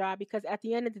part-time job because at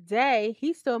the end of the day,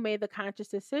 he still made the conscious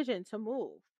decision to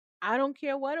move. I don't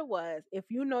care what it was. If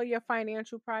you know your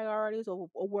financial priorities or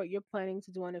what you're planning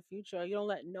to do in the future, you don't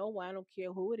let no one, I don't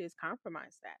care who it is,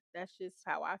 compromise that. That's just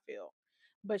how I feel.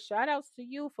 But shout outs to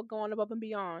you for going above and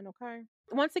beyond, okay?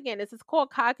 Once again, this is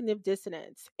called cognitive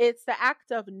dissonance. It's the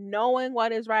act of knowing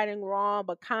what is right and wrong,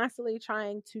 but constantly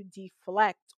trying to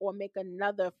deflect or make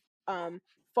another um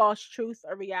false truth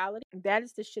a reality. That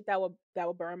is the shit that will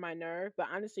burn my nerve. But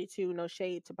honestly, too, no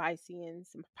shade to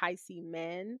Pisceans and Pisces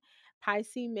men.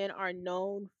 Pisces men are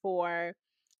known for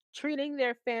treating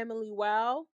their family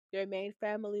well, their main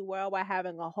family well, while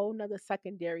having a whole nother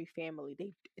secondary family.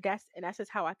 That's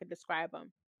just how I can describe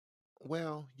them.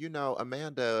 Well,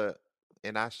 Amanda,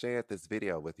 and I shared this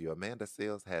video with you. Amanda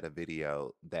Seals had a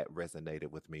video that resonated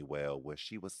with me well, where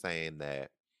she was saying that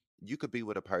you could be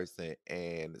with a person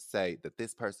and say that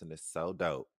this person is so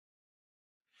dope.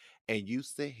 And you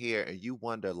sit here and you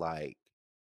wonder, like,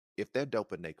 if they're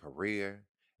dope in their career,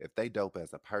 if they dope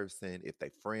as a person, if they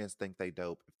friends think they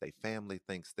dope, if they family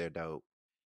thinks they're dope,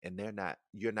 and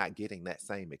you're not getting that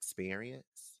same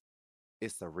experience,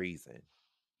 it's a reason.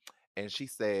 And she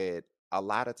said, a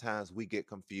lot of times we get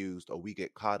confused or we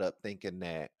get caught up thinking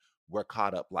that we're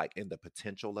caught up like in the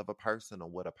potential of a person or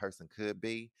what a person could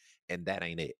be. And that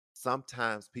ain't it.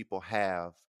 Sometimes people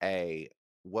have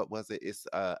what was it? It's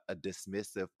a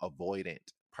dismissive,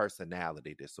 avoidant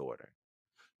personality disorder.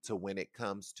 To when it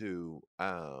comes to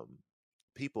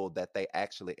people that they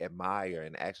actually admire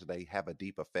and actually have a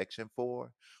deep affection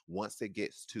for, once it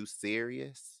gets too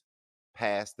serious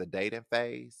past the dating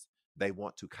phase, they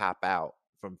want to cop out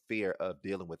from fear of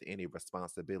dealing with any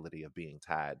responsibility of being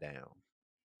tied down.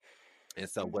 And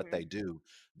so what Hmm.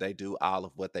 they do all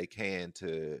of what they can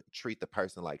to treat the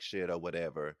person like shit or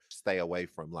whatever, stay away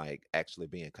from like actually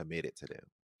being committed to them.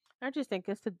 I just think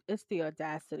it's the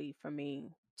audacity for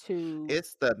me to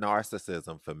It's the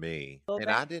narcissism for me. go And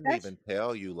back. I didn't That's even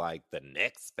tell you like the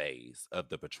next phase of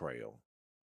the betrayal.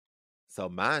 So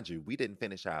mind you, we didn't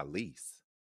finish our lease.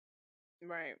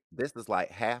 Right. This is like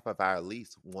half of our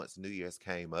lease once New Year's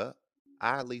came up.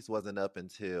 Our lease wasn't up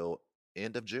until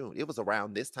end of June. It was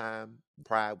around this time,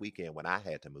 Pride weekend, when I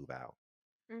had to move out.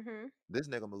 Mhm. This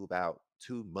nigga moved out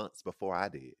 2 months before I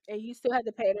did. And you still had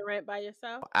to pay the rent by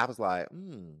yourself? I was like,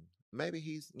 maybe maybe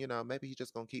he's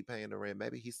just gonna keep paying the rent.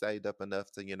 Maybe he saved up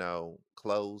enough to,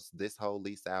 close this whole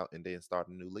lease out and then start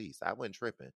a new lease. I wasn't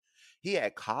tripping. He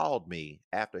had called me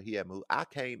after he had moved. I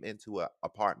came into an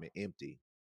apartment empty,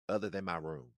 other than my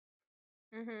room.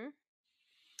 Mhm.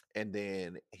 And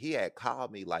then he had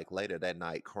called me like later that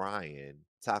night crying,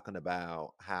 talking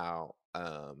about how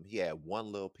he had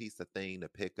one little piece of thing to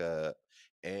pick up,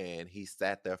 and he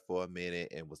sat there for a minute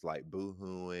and was like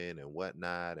boo-hooing and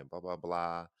whatnot and blah blah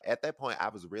blah. At that point, I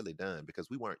was really done because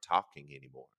we weren't talking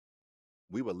anymore.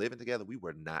 We were living together, we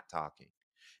were not talking.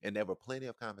 And there were plenty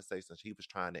of conversations he was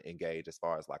trying to engage as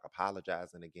far as like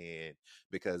apologizing again.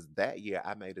 Because that year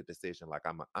I made a decision like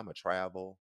I'm a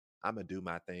travel. I'm gonna do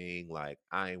my thing. Like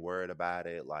I ain't worried about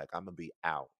it. Like I'm gonna be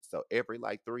out. So every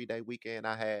like 3 day weekend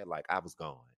I had, like I was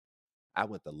gone. I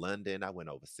went to London. I went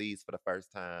overseas for the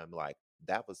first time. Like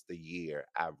that was the year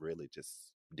I really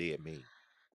just did me.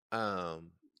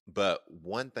 Um, but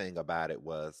one thing about it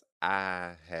was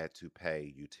I had to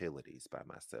pay utilities by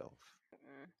myself.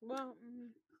 Well,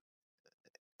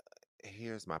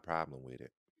 Here's my problem with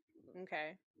it.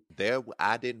 okay.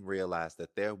 I didn't realize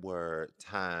that there were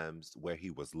times where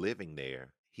he was living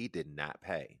there, he did not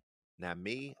pay. Now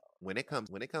me, when it comes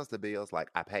to bills, like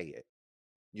I pay it.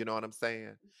 You know what I'm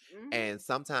saying? Mhm. And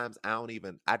sometimes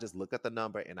I just look at the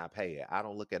number and I pay it. I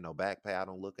don't look at no back pay. I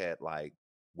don't look at like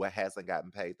what hasn't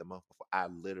gotten paid the month before.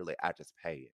 I just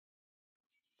pay it.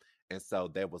 And so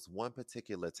there was one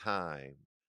particular time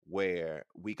where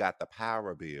we got the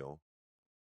power bill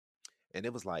and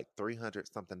it was like 300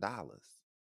 something dollars.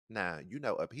 Now,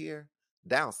 up here,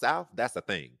 down south, that's a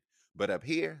thing. But up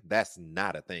here, that's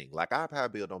not a thing. Like our power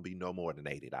bill don't be no more than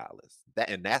 $80.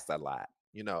 That's a lot.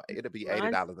 It'll be Mine's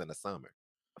 $80 in the summer.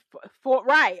 for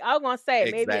right. I was gonna say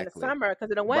maybe in the Exactly. summer because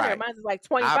in the winter Right. mine's is like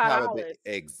twenty Our five power bill dollars.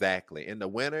 exactly. In the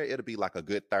winter, it'll be like a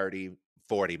good 30,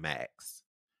 40 max.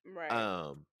 Right.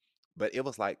 Um, but it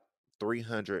was like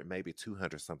 300, maybe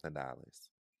 200 something dollars.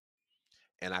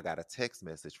 And I got a text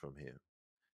message from him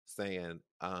saying,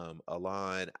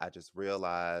 Alon, I just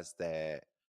realized that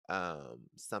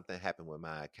something happened with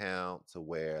my account to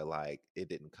where like it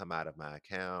didn't come out of my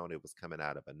account, it was coming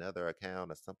out of another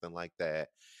account or something like that.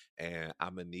 And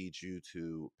I'm gonna need you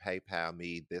to PayPal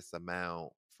me this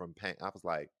amount from paying. I was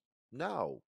like,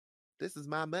 no, this is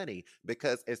my money.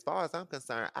 Because as far as I'm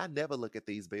concerned, I never look at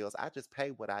these bills. I just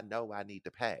pay what I know I need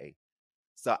to pay.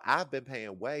 So I've been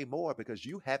paying way more because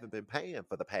you haven't been paying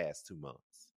for the past 2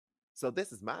 months. So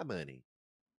this is my money.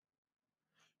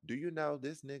 Do you know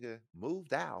this nigga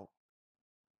moved out,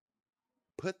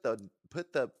 put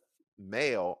the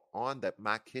mail on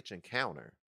my kitchen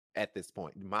counter at this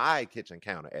point, my kitchen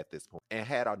counter at this point, and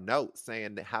had a note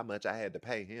saying that how much I had to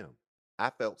pay him. I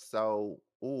felt so,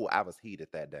 ooh, I was heated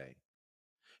that day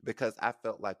because I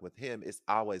felt like with him, it's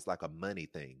always like a money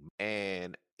thing.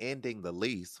 And ending the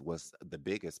lease was the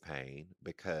biggest pain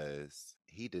because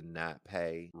he did not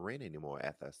pay rent anymore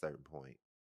at a certain point.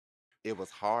 It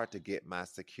was hard to get my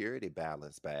security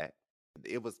balance back.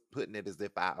 It was putting it as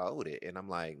if I owed it. And I'm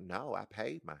like, no, I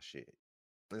paid my shit.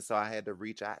 And so I had to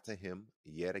reach out to him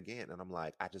yet again. And I'm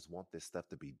like, I just want this stuff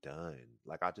to be done.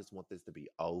 Like, I just want this to be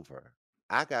over.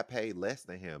 I got paid less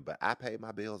than him, but I paid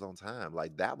my bills on time.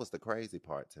 Like, that was the crazy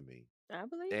part to me. I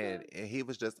believe And, it. and he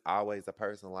was just always a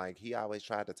person like he always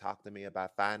tried to talk to me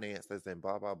about finances and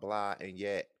blah, blah, blah. And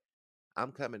yet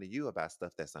I'm coming to you about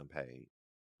stuff that's unpaid.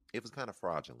 It was kind of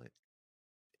fraudulent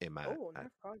in my Oh, I-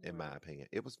 not in my fraudulent. opinion.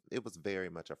 It was very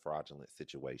much a fraudulent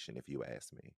situation if you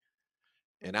ask me.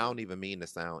 And I Mhm. don't even mean to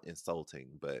sound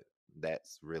insulting, but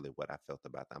that's really what I felt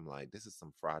about that. I'm like, this is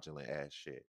some fraudulent ass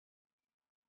shit.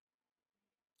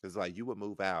 It's like you would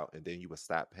move out and then you would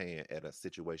stop paying at a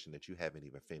situation that you haven't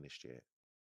even finished yet.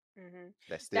 Mhm.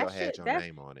 That still That had shit. your That's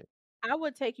name on it. I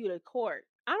would take you to court.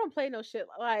 I don't play no shit.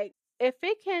 Like if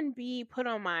it can be put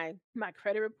on my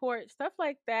credit report, stuff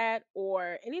like that,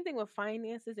 or anything with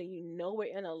finances, and we're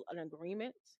in an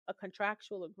agreement, a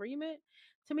contractual agreement.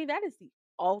 To me, that is the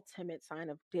ultimate sign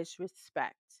of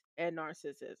disrespect and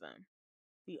narcissism.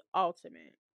 The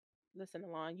ultimate. Listen,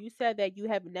 Alon, you said that you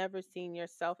have never seen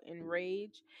yourself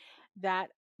enraged.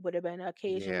 That would have been an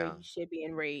occasion where Yeah. you should be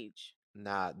enraged.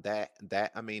 Nah,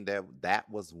 that I mean that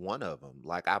was one of them.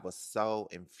 Like I was so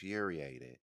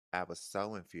infuriated. I was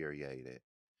so infuriated.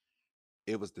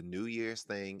 It was the New Year's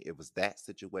thing, it was that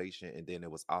situation, and then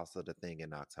it was also the thing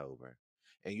in October.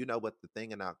 And you know what? The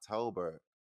thing in October,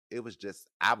 it was just,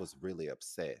 I was really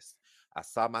obsessed. I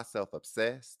saw myself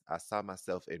obsessed. I saw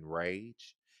myself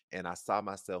enraged. And I saw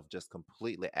myself just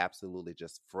completely, absolutely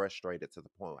just frustrated to the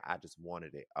point where I just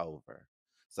wanted it over.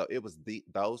 So it was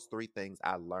those three things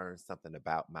I learned something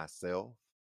about myself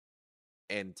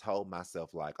and told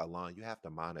myself, like, Alon, you have to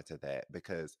monitor that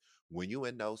because when you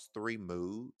in those three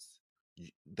moods,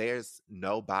 there's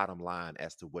no bottom line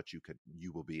as to what you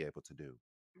will be able to do.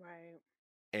 Right.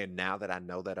 And now that I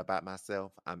know that about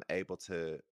myself, I'm able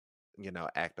to,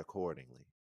 act accordingly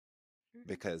Hmm.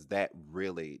 because that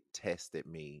really tested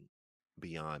me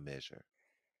beyond measure.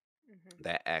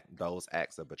 Hmm. Those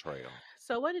acts of betrayal.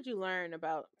 So, what did you learn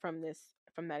about from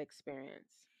that experience?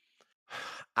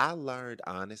 I learned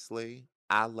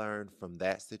from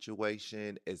that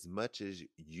situation as much as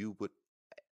you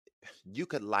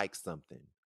could like something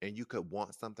and you could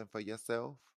want something for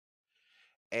yourself,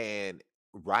 and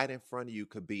right in front of you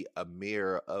could be a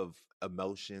mirror of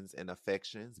emotions and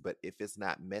affections, but if it's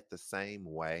not met the same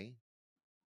way,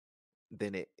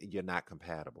 then you're not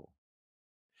compatible.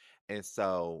 And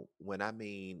so when I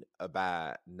mean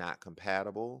about not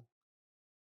compatible,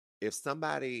 if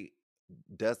somebody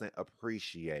doesn't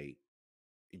appreciate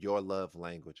your love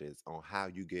languages on how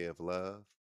you give love,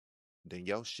 then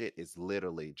your shit is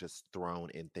literally just thrown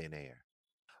in thin air.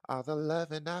 All the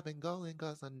loving I've been going,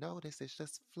 cause I notice it's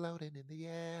just floating in the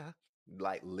air.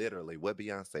 Like literally what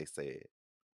Beyonce said.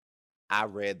 I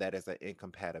read that as an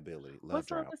incompatibility, What love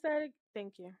song drought. was that?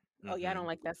 Thank you. Oh yeah, I Hmm. don't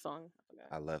like that song. I forgot.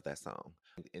 I love that song.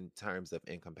 In terms of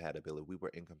incompatibility, we were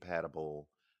incompatible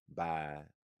by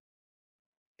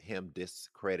him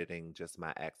discrediting just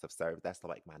my acts of service. That's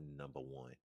like my number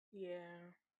one. Yeah,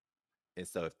 And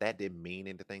so if that didn't mean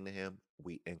anything to him,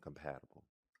 we incompatible.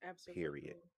 Period.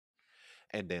 absolutely.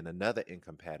 And then another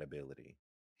incompatibility.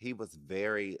 He was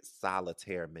very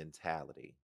solitaire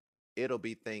mentality. It'll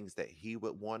be things that he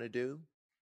would want to do,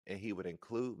 and he would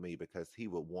include me because he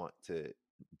would want to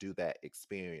do that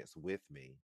experience with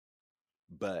me,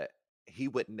 but he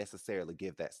wouldn't necessarily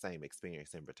give that same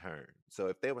experience in return. So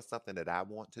if there was something that I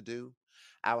want to do,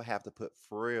 I would have to put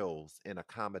frills and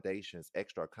accommodations,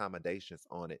 extra accommodations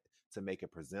on it to make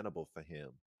it presentable for him,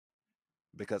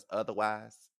 because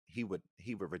otherwise he would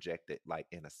reject it like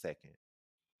in a second.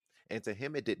 And to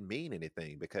him it didn't mean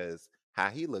anything because how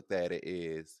he looked at it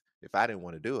is, if I didn't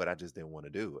want to do it, I just didn't want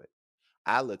to do it.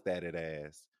 I looked at it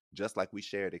as, just like we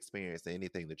shared experience in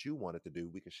anything that you wanted to do,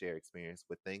 we could share experience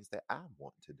with things that I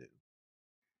want to do.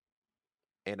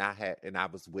 And I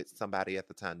was with somebody at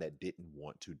the time that didn't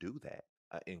want to do that.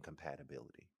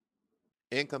 Incompatibility.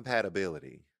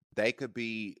 Incompatibility. They could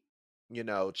be,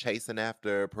 chasing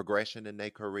after progression in their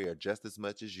career just as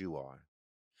much as you are.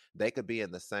 They could be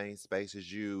in the same space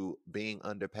as you, being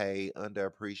underpaid,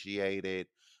 underappreciated,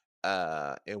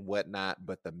 and whatnot.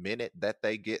 But the minute that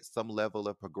they get some level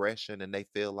of progression and they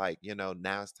feel like,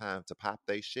 now it's time to pop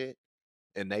their shit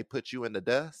and they put you in the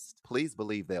dust, please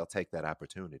believe they'll take that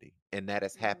opportunity. And that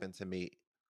has Mm. happened to me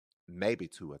maybe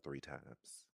two or three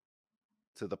times,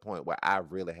 to the point where I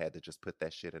really had to just put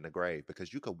that shit in the grave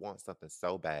because you could want something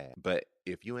so bad. But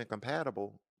if you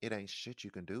incompatible, it ain't shit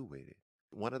you can do with it.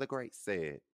 One of the greats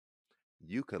said,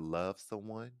 you could love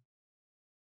someone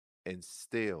and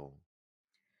still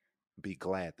be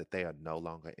glad that they are no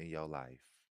longer in your life.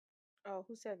 Oh,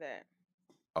 who said that?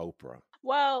 Oprah.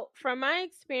 Well, from my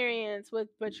experience with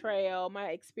betrayal,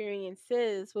 my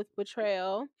experiences with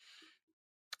betrayal,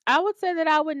 I would say that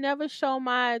I would never show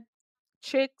my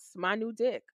chicks my new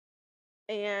dick.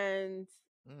 And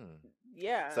Mm.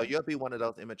 So yeah. you'll be one of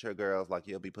those immature girls, like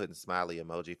you'll be putting smiley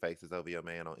emoji faces over your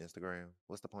man on Instagram.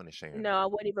 What's the point of sharing No, it?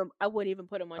 I wouldn't even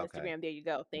put them on Okay, Instagram. There you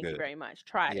go. Thank you good. very much.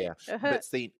 Tried Yeah. it. But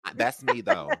see, that's me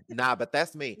though. Nah, but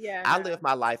that's me. Yeah, I no. live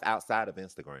my life outside of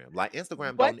Instagram. Like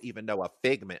Instagram don't What's even know a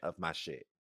figment of my shit.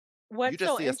 You what's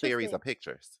just so see a series interesting? of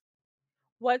pictures.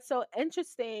 What's so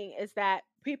interesting is that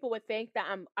people would think that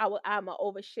I'm an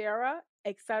oversharer,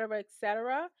 et cetera, et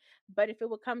cetera. But if it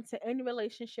would come to any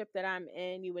relationship that I'm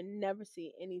in, you would never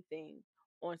see anything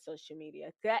on social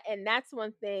media. That's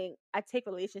one thing. I take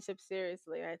relationships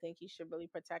seriously, and I think you should really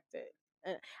protect it.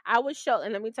 And I would show,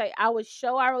 and let me tell you, I would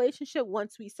show our relationship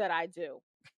once we said I do.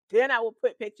 Then I will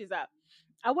put pictures up.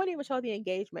 I wouldn't even show the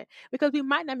engagement because we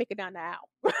might not make it down the aisle.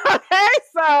 Okay,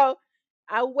 so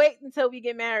I wait until we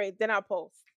get married, then I'll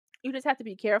post. You just have to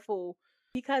be careful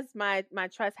because my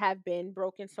trust have been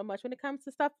broken so much when it comes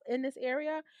to stuff in this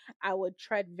area. I would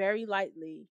tread very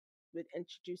lightly with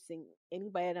introducing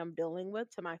anybody that I'm dealing with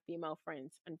to my female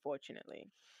friends. Unfortunately,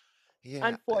 Yeah,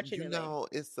 unfortunately,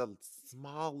 it's a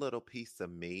small little piece of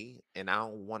me, and I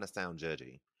don't want to sound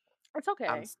judgy. It's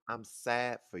okay. I'm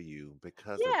sad for you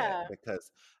because of that, Yeah.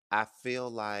 because I feel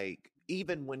like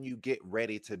even when you get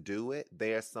ready to do it,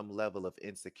 there's some level of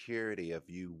insecurity of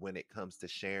you when it comes to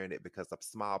sharing it, because a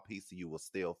small piece of you will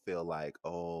still feel like,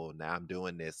 oh, now I'm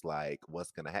doing this, like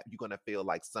what's gonna happen? You're gonna feel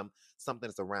like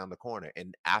something's around the corner.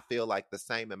 And I feel like the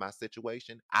same in my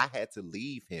situation. I had to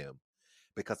leave him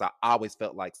because I always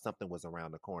felt like something was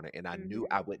around the corner, and I knew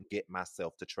Mhm. I wouldn't get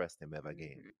myself to trust him ever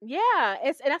again. Mhm. Yeah,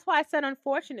 and that's why I said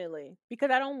unfortunately,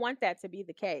 because I don't want that to be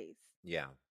the case. Yeah.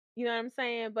 You know what I'm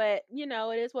saying? But,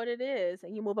 it is what it is,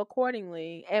 and you move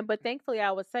accordingly. And but thankfully,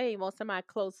 I would say most of my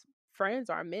close friends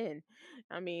are men.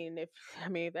 I mean, if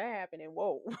if that happened, then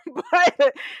whoa.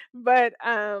 but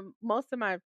most of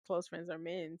my close friends are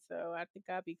men, so I think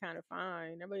I'd be kind of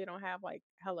fine. I really don't have like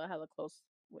hella close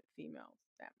with females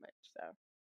that much. So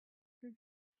mm,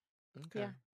 Okay.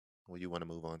 yeah, Well, you want to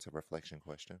move on to reflection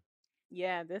question?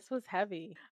 yeah, this was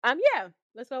heavy. Yeah,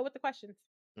 let's go with the questions.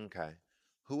 Okay.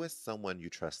 Who is someone you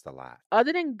trust a lot?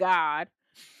 Other than God,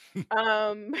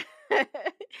 um,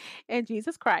 and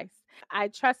Jesus Christ. I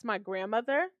trust my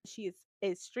grandmother. She is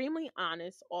extremely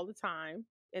honest all the time,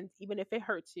 and even if it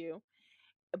hurts you.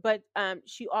 But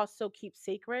she also keeps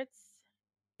secrets,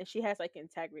 and she has like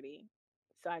integrity.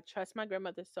 So I trust my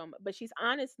grandmother so much. But she's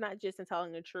honest, not just in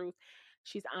telling the truth.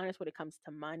 She's honest when it comes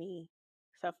to money,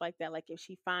 stuff like that. Like if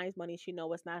she finds money, she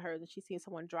know it's not hers, and she sees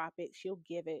someone drop it, she'll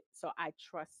give it. So I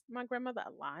trust my grandmother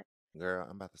a lot. Girl,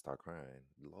 I'm about to start crying.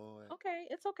 Lord. Okay,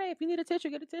 it's okay. If you need a tissue,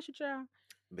 get a tissue, child.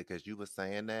 Because you were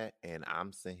saying that, and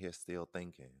I'm sitting here still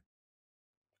thinking,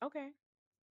 Okay,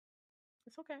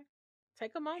 it's okay.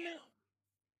 Take a moment.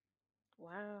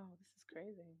 Wow, this is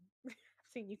crazy.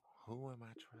 I've seen you. who am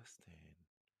I trusting?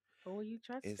 Who are you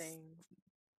It's trusting?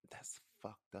 That's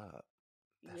fucked up.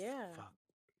 That's Yeah, fucked.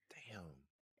 Damn.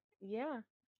 yeah.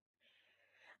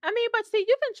 I mean, but see,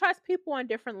 you can trust people on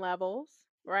different levels,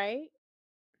 right?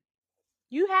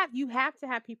 You have to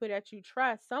have people that you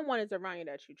trust. Someone is around you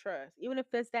that you trust, even if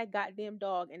it's that goddamn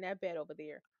dog in that bed over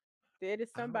there. There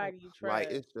is I don't somebody you like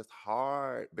trust. it's just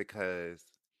hard because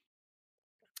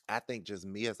I think just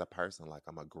me as a person, like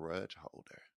I'm a grudge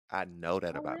holder. I know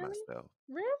that Oh, about really? myself.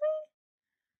 Really?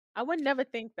 I would never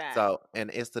think that. So, and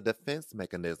it's a defense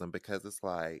mechanism because it's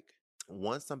like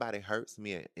once somebody hurts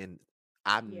me, and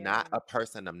I'm Yeah. not a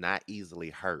person, I'm not easily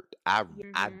hurt. I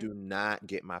Mhm. do not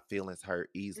get my feelings hurt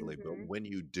easily, but Mhm. when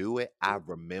you do it, I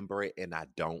remember it and I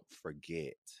don't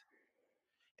forget.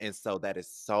 And so that is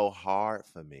so hard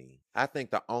for me. I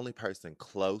think the only person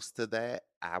close to that,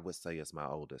 I would say, is my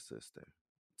older sister,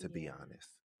 to be Yeah. honest.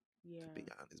 To Yeah. be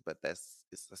honest. But that's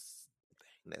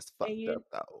And fucked up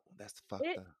though. That's fucked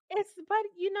it up. it's but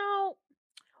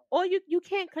or you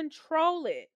can't control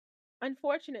it,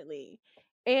 unfortunately.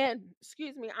 And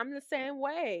excuse me, I'm the same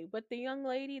way. But the young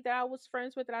lady that I was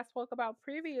friends with that I spoke about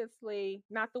previously,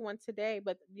 not the one today,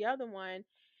 but the other one,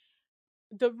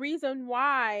 the reason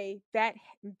why that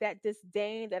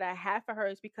disdain that I have for her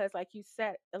is because, like you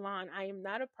said, Elon, I am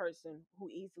not a person who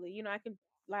easily, I can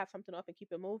laugh something off and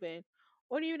keep it moving.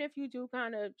 Or even if you do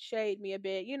kind of shade me a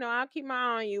bit, I'll keep my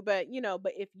eye on you. But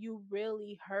if you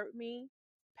really hurt me,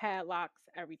 padlocks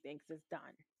everything 'cause it's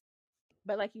done.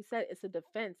 But like you said, it's a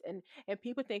defense, and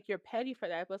people think you're petty for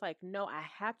that. But it's like, no, I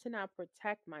have to now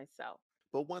protect myself.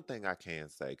 But one thing I can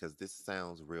say, because this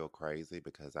sounds real crazy,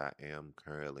 because I am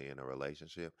currently in a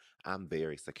relationship, I'm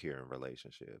very secure in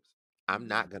relationships. I'm Hmm.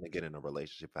 not gonna get in a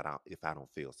relationship if I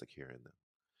don't feel secure in them.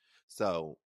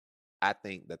 So I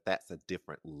think that that's a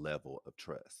different level of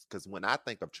trust. Because when I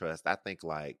think of trust, I think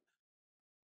like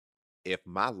if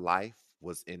my life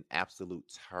was in absolute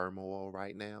turmoil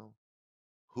right now,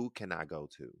 who can I go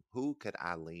to? Who could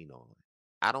I lean on?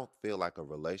 I don't feel like a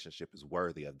relationship is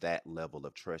worthy of that level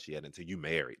of trust yet until you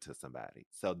married to somebody.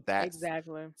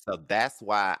 Exactly. So that's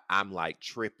why I'm like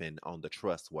tripping on the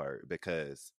trust word,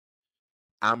 because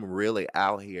I'm really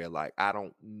out here like I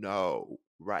don't know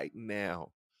right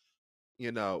now.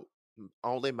 You know,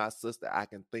 only my sister I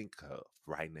can think of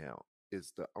right now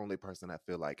is the only person I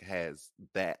feel like has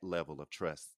that level of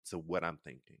trust to what I'm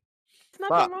thinking. There's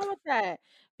nothing wrong Fuck. with that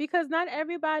because not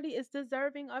everybody is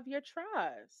deserving of your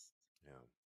trust. Yeah.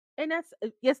 And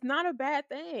it's not a bad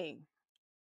thing.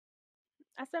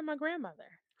 I said my grandmother.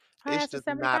 Her It's ass is just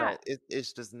not a 75.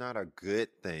 it's just not a good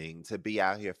thing to be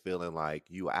out here feeling like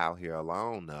you out here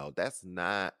alone. No, that's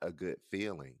not a good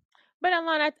feeling. But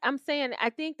Alana, I'm saying I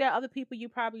think there are other people you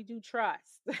probably do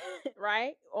trust,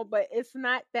 right? Or but it's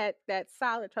not that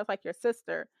solid trust like your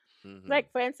sister. Hmm.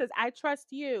 Like for instance, I trust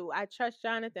you. I trust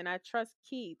Jonathan. I trust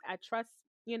Keith. I trust,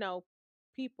 you know,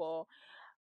 people.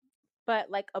 But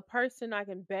like a person I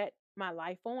can bet my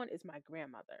life on is my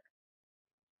grandmother,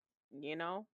 you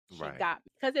know? She Right. got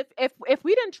me. Because if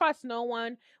we didn't trust no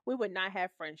one, we would not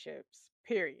have friendships.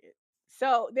 Period.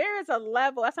 So there is a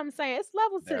level. That's what I'm saying. It's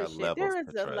levels to There the are shit. levels There is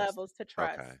to a trust. levels to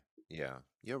trust. Okay. Yeah.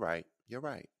 You're right. You're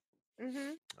right.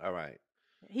 Hmm. All right.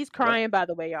 He's What crying, by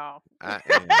the way, y'all. I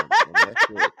am, and that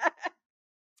shit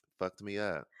fucked me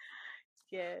up.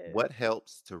 Yes. What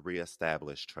helps to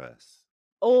reestablish trust?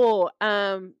 Oh,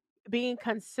 being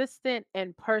consistent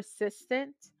and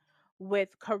persistent with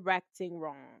correcting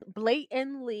wrong.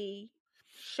 Blatantly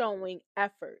showing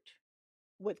effort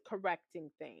with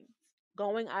correcting things.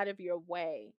 Going out of your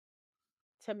way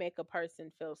to make a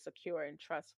person feel secure and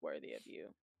trustworthy of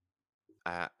you.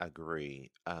 I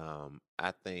agree.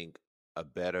 I think a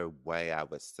better way I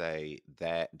would say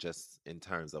that just in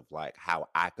terms of like how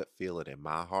I could feel it in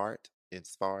my heart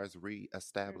as far as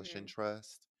reestablishing Hmm.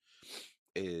 trust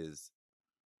is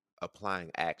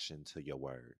applying action to your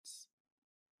words.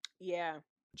 Yeah.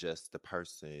 Just the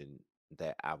person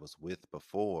that I was with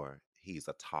before, he's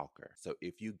a talker. So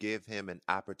if you give him an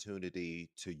opportunity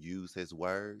to use his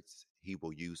words, he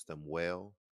will use them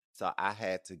well. So I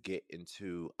had to get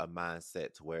into a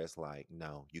mindset to where it's like,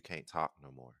 no, you can't talk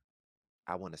no more.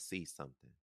 I want to see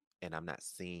something, and I'm not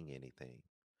seeing anything.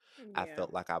 I Yeah.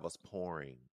 felt like I was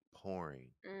pouring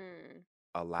Mm.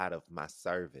 a lot of my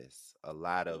service, a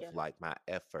lot of Yeah. like my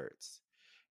efforts.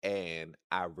 And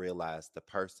I realized the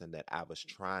person that I was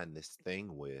trying this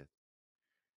thing with,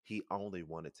 he only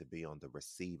wanted to be on the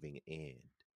receiving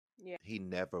end. Yeah. He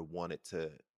never wanted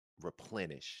to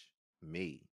replenish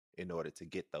me in order to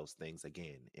get those things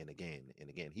again and again and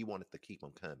again. He wanted to keep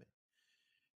them coming.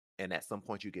 And at some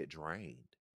point, you get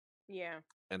drained. Yeah.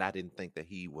 And I didn't think that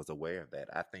he was aware of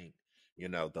that. I think,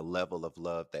 the level of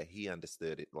love that he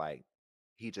understood it, like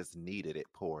he just needed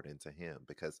it poured into him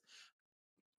because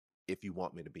if you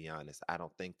want me to be honest, I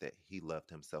don't think that he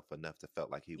loved himself enough to felt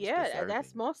like he was Yeah. That's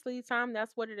deserving. mostly the time.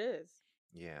 That's what it is.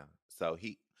 Yeah. So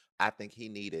I think he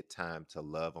needed time to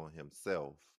love on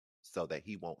himself so that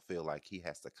he won't feel like he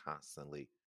has to constantly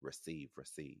receive.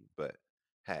 But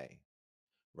hey,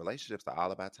 relationships are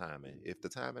all about timing. If the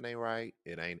timing ain't right,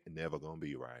 it ain't never gonna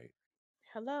be right.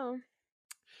 Hello.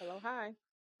 Hello. Hi.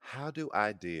 How do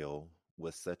I deal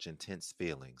with such intense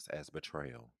feelings as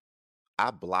betrayal? I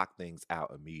block things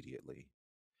out immediately.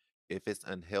 If it's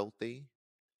unhealthy,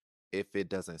 if it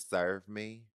doesn't serve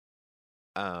me,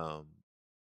 um,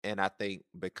 and I think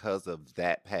because of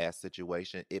that past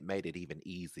situation, it made it even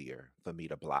easier for me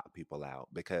to block people out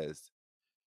because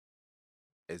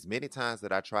as many times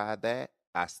that I tried that,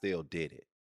 I still did it.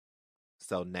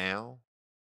 So now,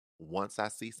 once I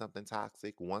see something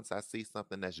toxic, once I see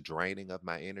something that's draining of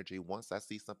my energy, once I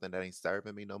see something that ain't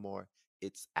serving me no more,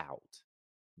 it's out.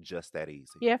 Just that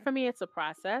easy. Yeah. For me, it's a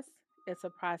process. It's a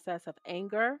process of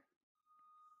anger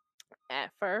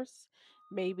at first,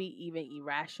 maybe even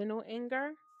irrational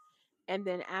anger. And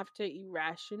then after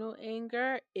irrational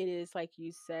anger, it is like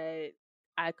you said,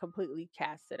 I completely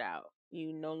cast it out.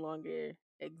 You no longer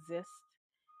exist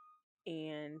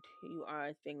and you are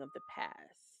a thing of the past.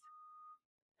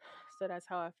 So that's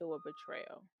how I feel with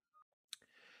betrayal.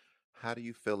 How do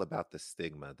you feel about the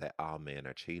stigma that all men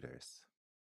are cheaters?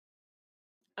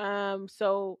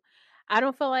 So I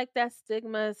don't feel like that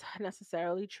stigma is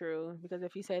necessarily true because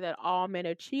if you say that all men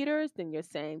are cheaters, then you're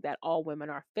saying that all women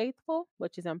are faithful,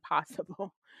 which is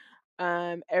impossible.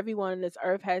 Everyone on this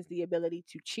earth has the ability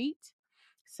to cheat.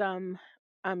 Some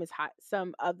is high.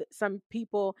 Some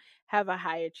people have a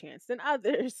higher chance than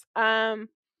others.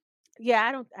 Yeah,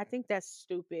 I don't. I think that's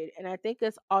stupid, and I think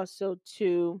it's also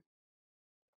to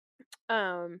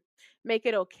um make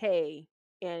it okay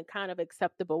and kind of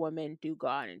acceptable when men do go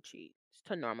out and cheat, just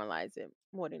to normalize it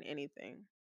more than anything.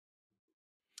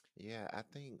 Yeah, I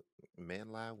think men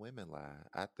lie, women lie.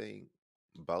 I think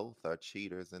both are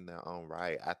cheaters in their own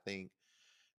right. I think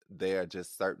there are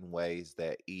just certain ways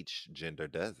that each gender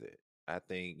does it. I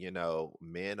think,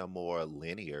 men are more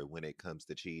linear when it comes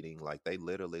to cheating. Like they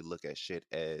literally look at shit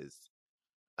as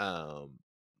um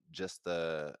just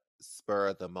a spur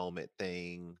of the moment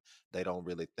thing. They don't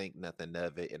really think nothing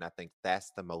of it. And I think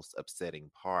that's the most upsetting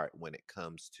part when it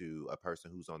comes to a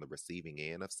person who's on the receiving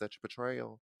end of such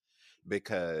betrayal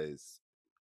because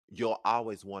you'll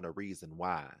always want a reason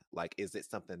why. Like, is it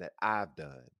something that I've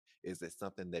done? Is it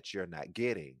something that you're not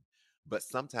getting? But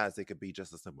sometimes it could be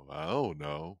just a simple, I don't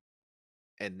know.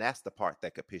 And that's the part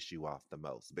that could piss you off the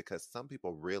most because some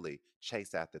people really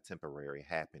chase after temporary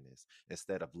happiness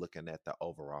instead of looking at the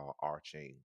overall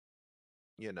arching,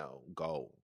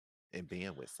 goal and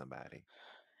being with somebody.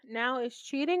 Now, is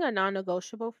cheating a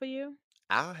non-negotiable for you?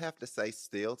 I'll have to say,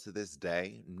 still to this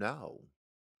day, no.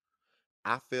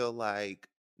 I feel like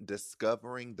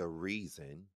discovering the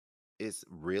reason is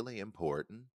really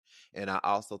important. And I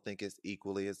also think it's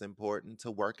equally as important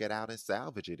to work it out and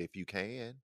salvage it if you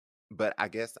can. But I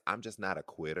guess I'm just not a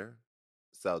quitter.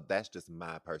 So that's just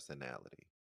my personality.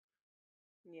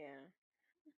 Yeah.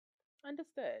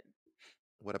 Understood.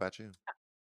 What about you?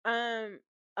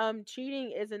 Um,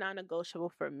 cheating is a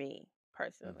non-negotiable for me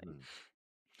personally. Hmm.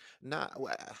 Nah,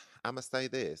 I'm gonna say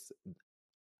this.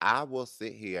 I will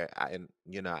sit here and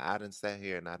I didn't sit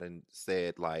here and I didn't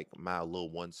said like my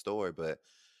little one story, but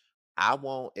I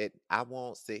won't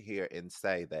sit here and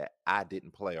say that I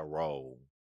didn't play a role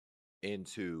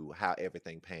into how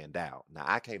everything panned out. Now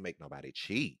I can't make nobody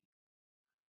cheat,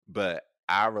 but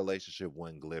our relationship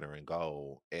wasn't glitter and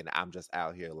gold. And I'm just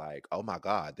out here like, oh my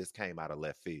God, this came out of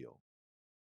left field.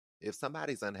 If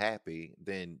somebody's unhappy,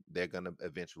 then they're gonna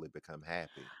eventually become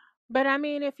happy. But I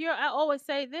mean, if you're, I always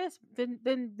say this,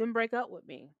 then break up with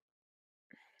me.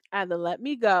 Either let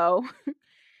me go,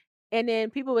 and then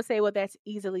people would say, well, that's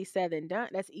easily said than done.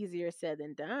 That's easier said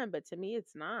than done. But to me,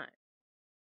 it's not.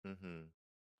 Hmm.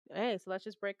 Hey, so let's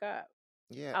just break up.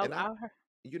 Yeah, I'll, and I'll,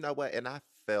 you know what? And I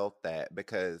felt that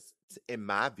because, in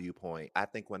my viewpoint, I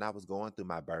think when I was going through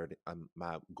my burden,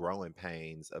 my growing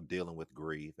pains of dealing with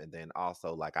grief, and then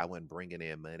also like I wasn't bringing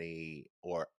in money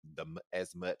or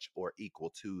as much or equal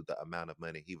to the amount of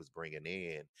money he was bringing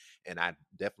in, and I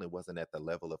definitely wasn't at the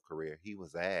level of career he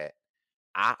was at.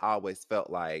 I always felt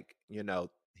like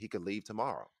he could leave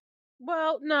tomorrow.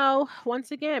 well, no.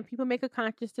 Once again, people make a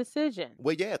conscious decision.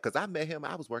 Well, yeah, because I met him.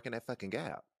 I was working at fucking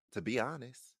Gap, to be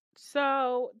honest.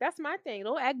 So that's my thing.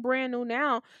 Don't act brand new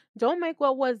now. Don't make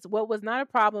what was not a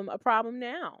problem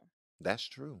now. That's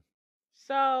true.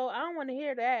 So I don't want to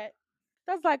hear that.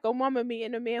 That's like a woman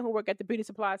meeting a man who work at the beauty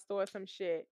supply store or some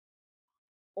shit,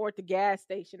 or at the gas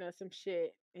station or some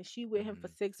shit, and she with him for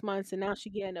Hmm. 6 months, and now she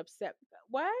getting upset.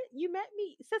 What? You met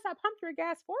me since I pumped your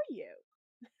gas for you.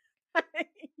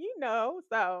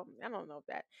 So I don't know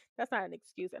if that's not an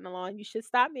excuse. And along, you should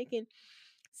stop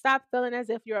feeling as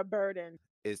if you're a burden.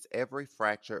 Is every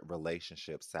fractured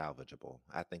relationship salvageable?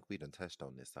 I think we done touched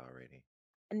on this already.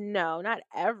 No, not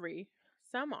every.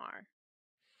 Some are.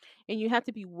 And you have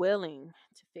to be willing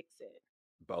to fix it.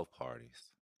 Both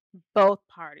parties. Both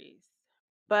parties.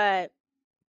 But,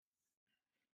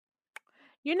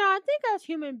 I think as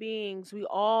human beings, we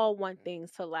all want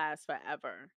things to last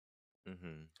forever.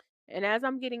 Hmm. And as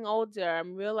I'm getting older,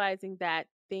 I'm realizing that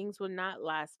things will not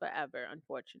last forever,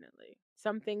 unfortunately.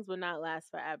 Some things will not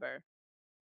last forever.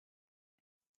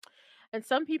 And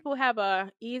some people have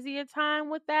a easier time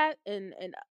with that and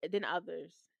than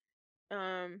others.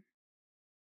 Um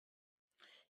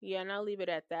yeah, and I'll leave it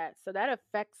at that. So that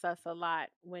affects us a lot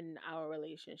when our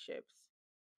relationships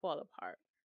fall apart.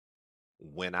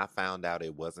 When I found out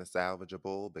it wasn't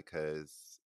salvageable,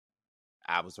 because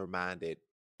I was reminded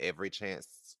every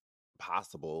chance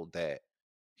possible that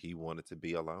he wanted to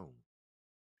be alone.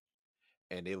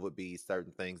 And it would be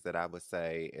certain things that I would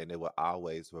say, and it would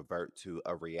always revert to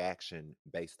a reaction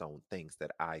based on things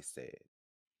that I said.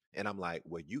 And I'm like,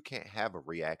 well, you can't have a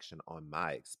reaction on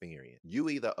my experience. You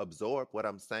either absorb what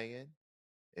I'm saying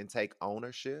and take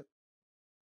ownership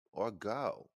or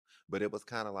go. But it was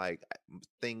kind of like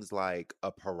things like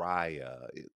a pariah,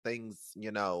 things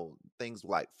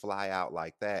like fly out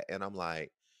like that. And I'm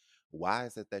like, why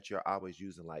is it that you're always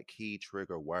using like key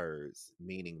trigger words,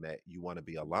 meaning that you want to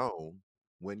be alone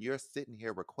when you're sitting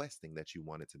here requesting that you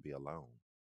wanted to be alone?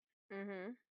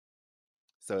 Mhm.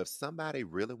 So if somebody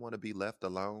really want to be left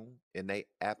alone and they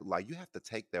act like, you have to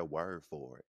take their word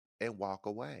for it and walk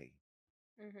away.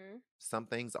 Mhm. Some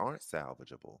things aren't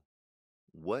salvageable.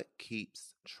 What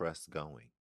keeps trust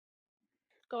going?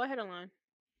 Go ahead, Alon.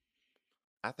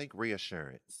 I think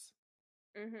reassurance.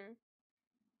 Mhm.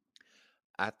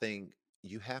 I think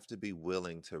you have to be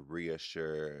willing to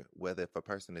reassure whether if a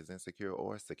person is insecure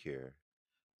or secure.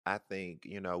 I think,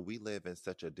 we live in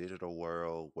such a digital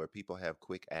world where people have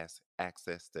quick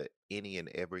access to any and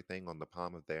everything on the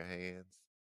palm of their hands.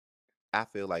 I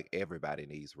feel like everybody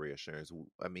needs reassurance.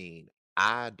 I mean,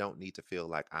 I don't need to feel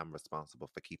like I'm responsible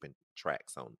for keeping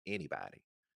tracks on anybody.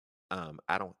 I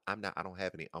don't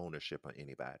have any ownership on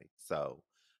anybody. So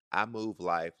I move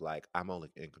life like I'm only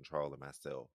in control of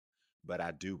myself. But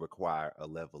I do require a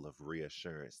level of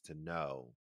reassurance to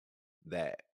know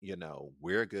that,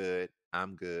 we're good,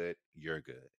 I'm good, you're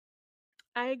good.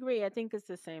 I agree. I think it's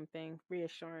the same thing.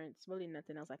 Reassurance. Really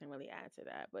nothing else I can really add to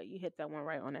that, but you hit that one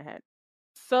right on the head.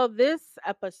 So this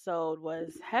episode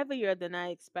was heavier than I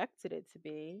expected it to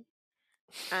be.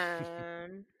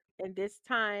 Um and this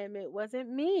time it wasn't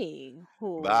me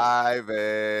who Bye,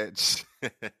 bitch.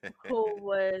 who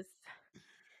was,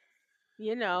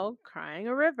 crying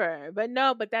a river. But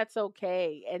that's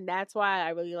okay. And that's why I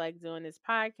really like doing this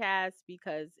podcast,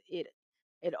 because it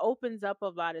opens up a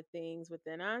lot of things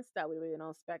within us that we really don't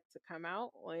expect to come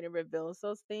out, or it reveals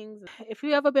those things. If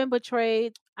you ever been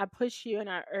betrayed, I push you and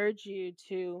I urge you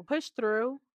to push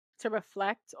through, to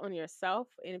reflect on yourself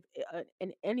in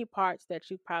any parts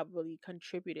that you probably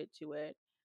contributed to it.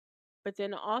 But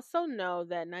then also know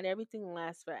that not everything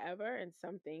lasts forever, and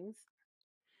some things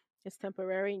is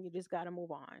temporary, and you just got to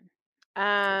move on.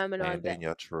 And on Stand that, in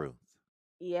your truth.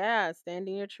 yeah,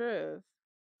 standing your truth.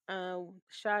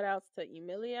 Shout outs to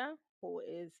Emilia, who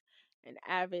is an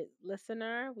avid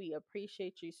listener. We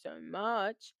appreciate you so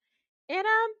much. And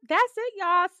that's it,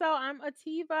 y'all. So I'm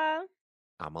Ahtivah,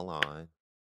 I'm Alain.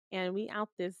 and we out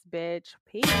this bitch.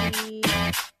 Peace.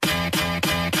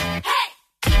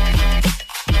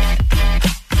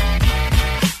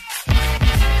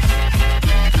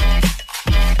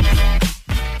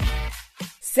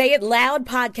 Say It Loud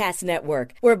Podcast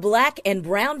Network, where Black and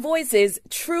brown voices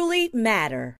truly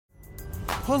matter.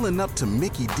 Pulling up to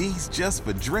Mickey D's just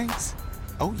for drinks?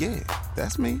 Oh yeah,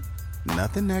 that's me.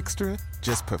 Nothing extra,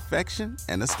 just perfection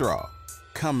and a straw.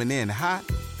 Coming in hot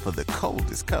for the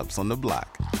coldest cups on the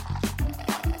block.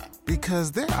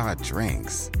 Because there are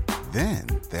drinks. Then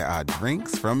there are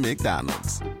drinks from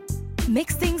McDonald's.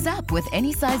 Mix things up with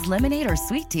any size lemonade or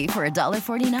sweet tea for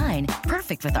 $1.49.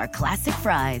 Perfect with our classic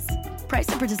fries. Price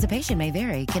and participation may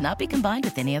vary. Cannot be combined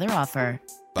with any other offer.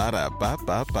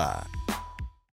 Ba-da-ba-ba-ba.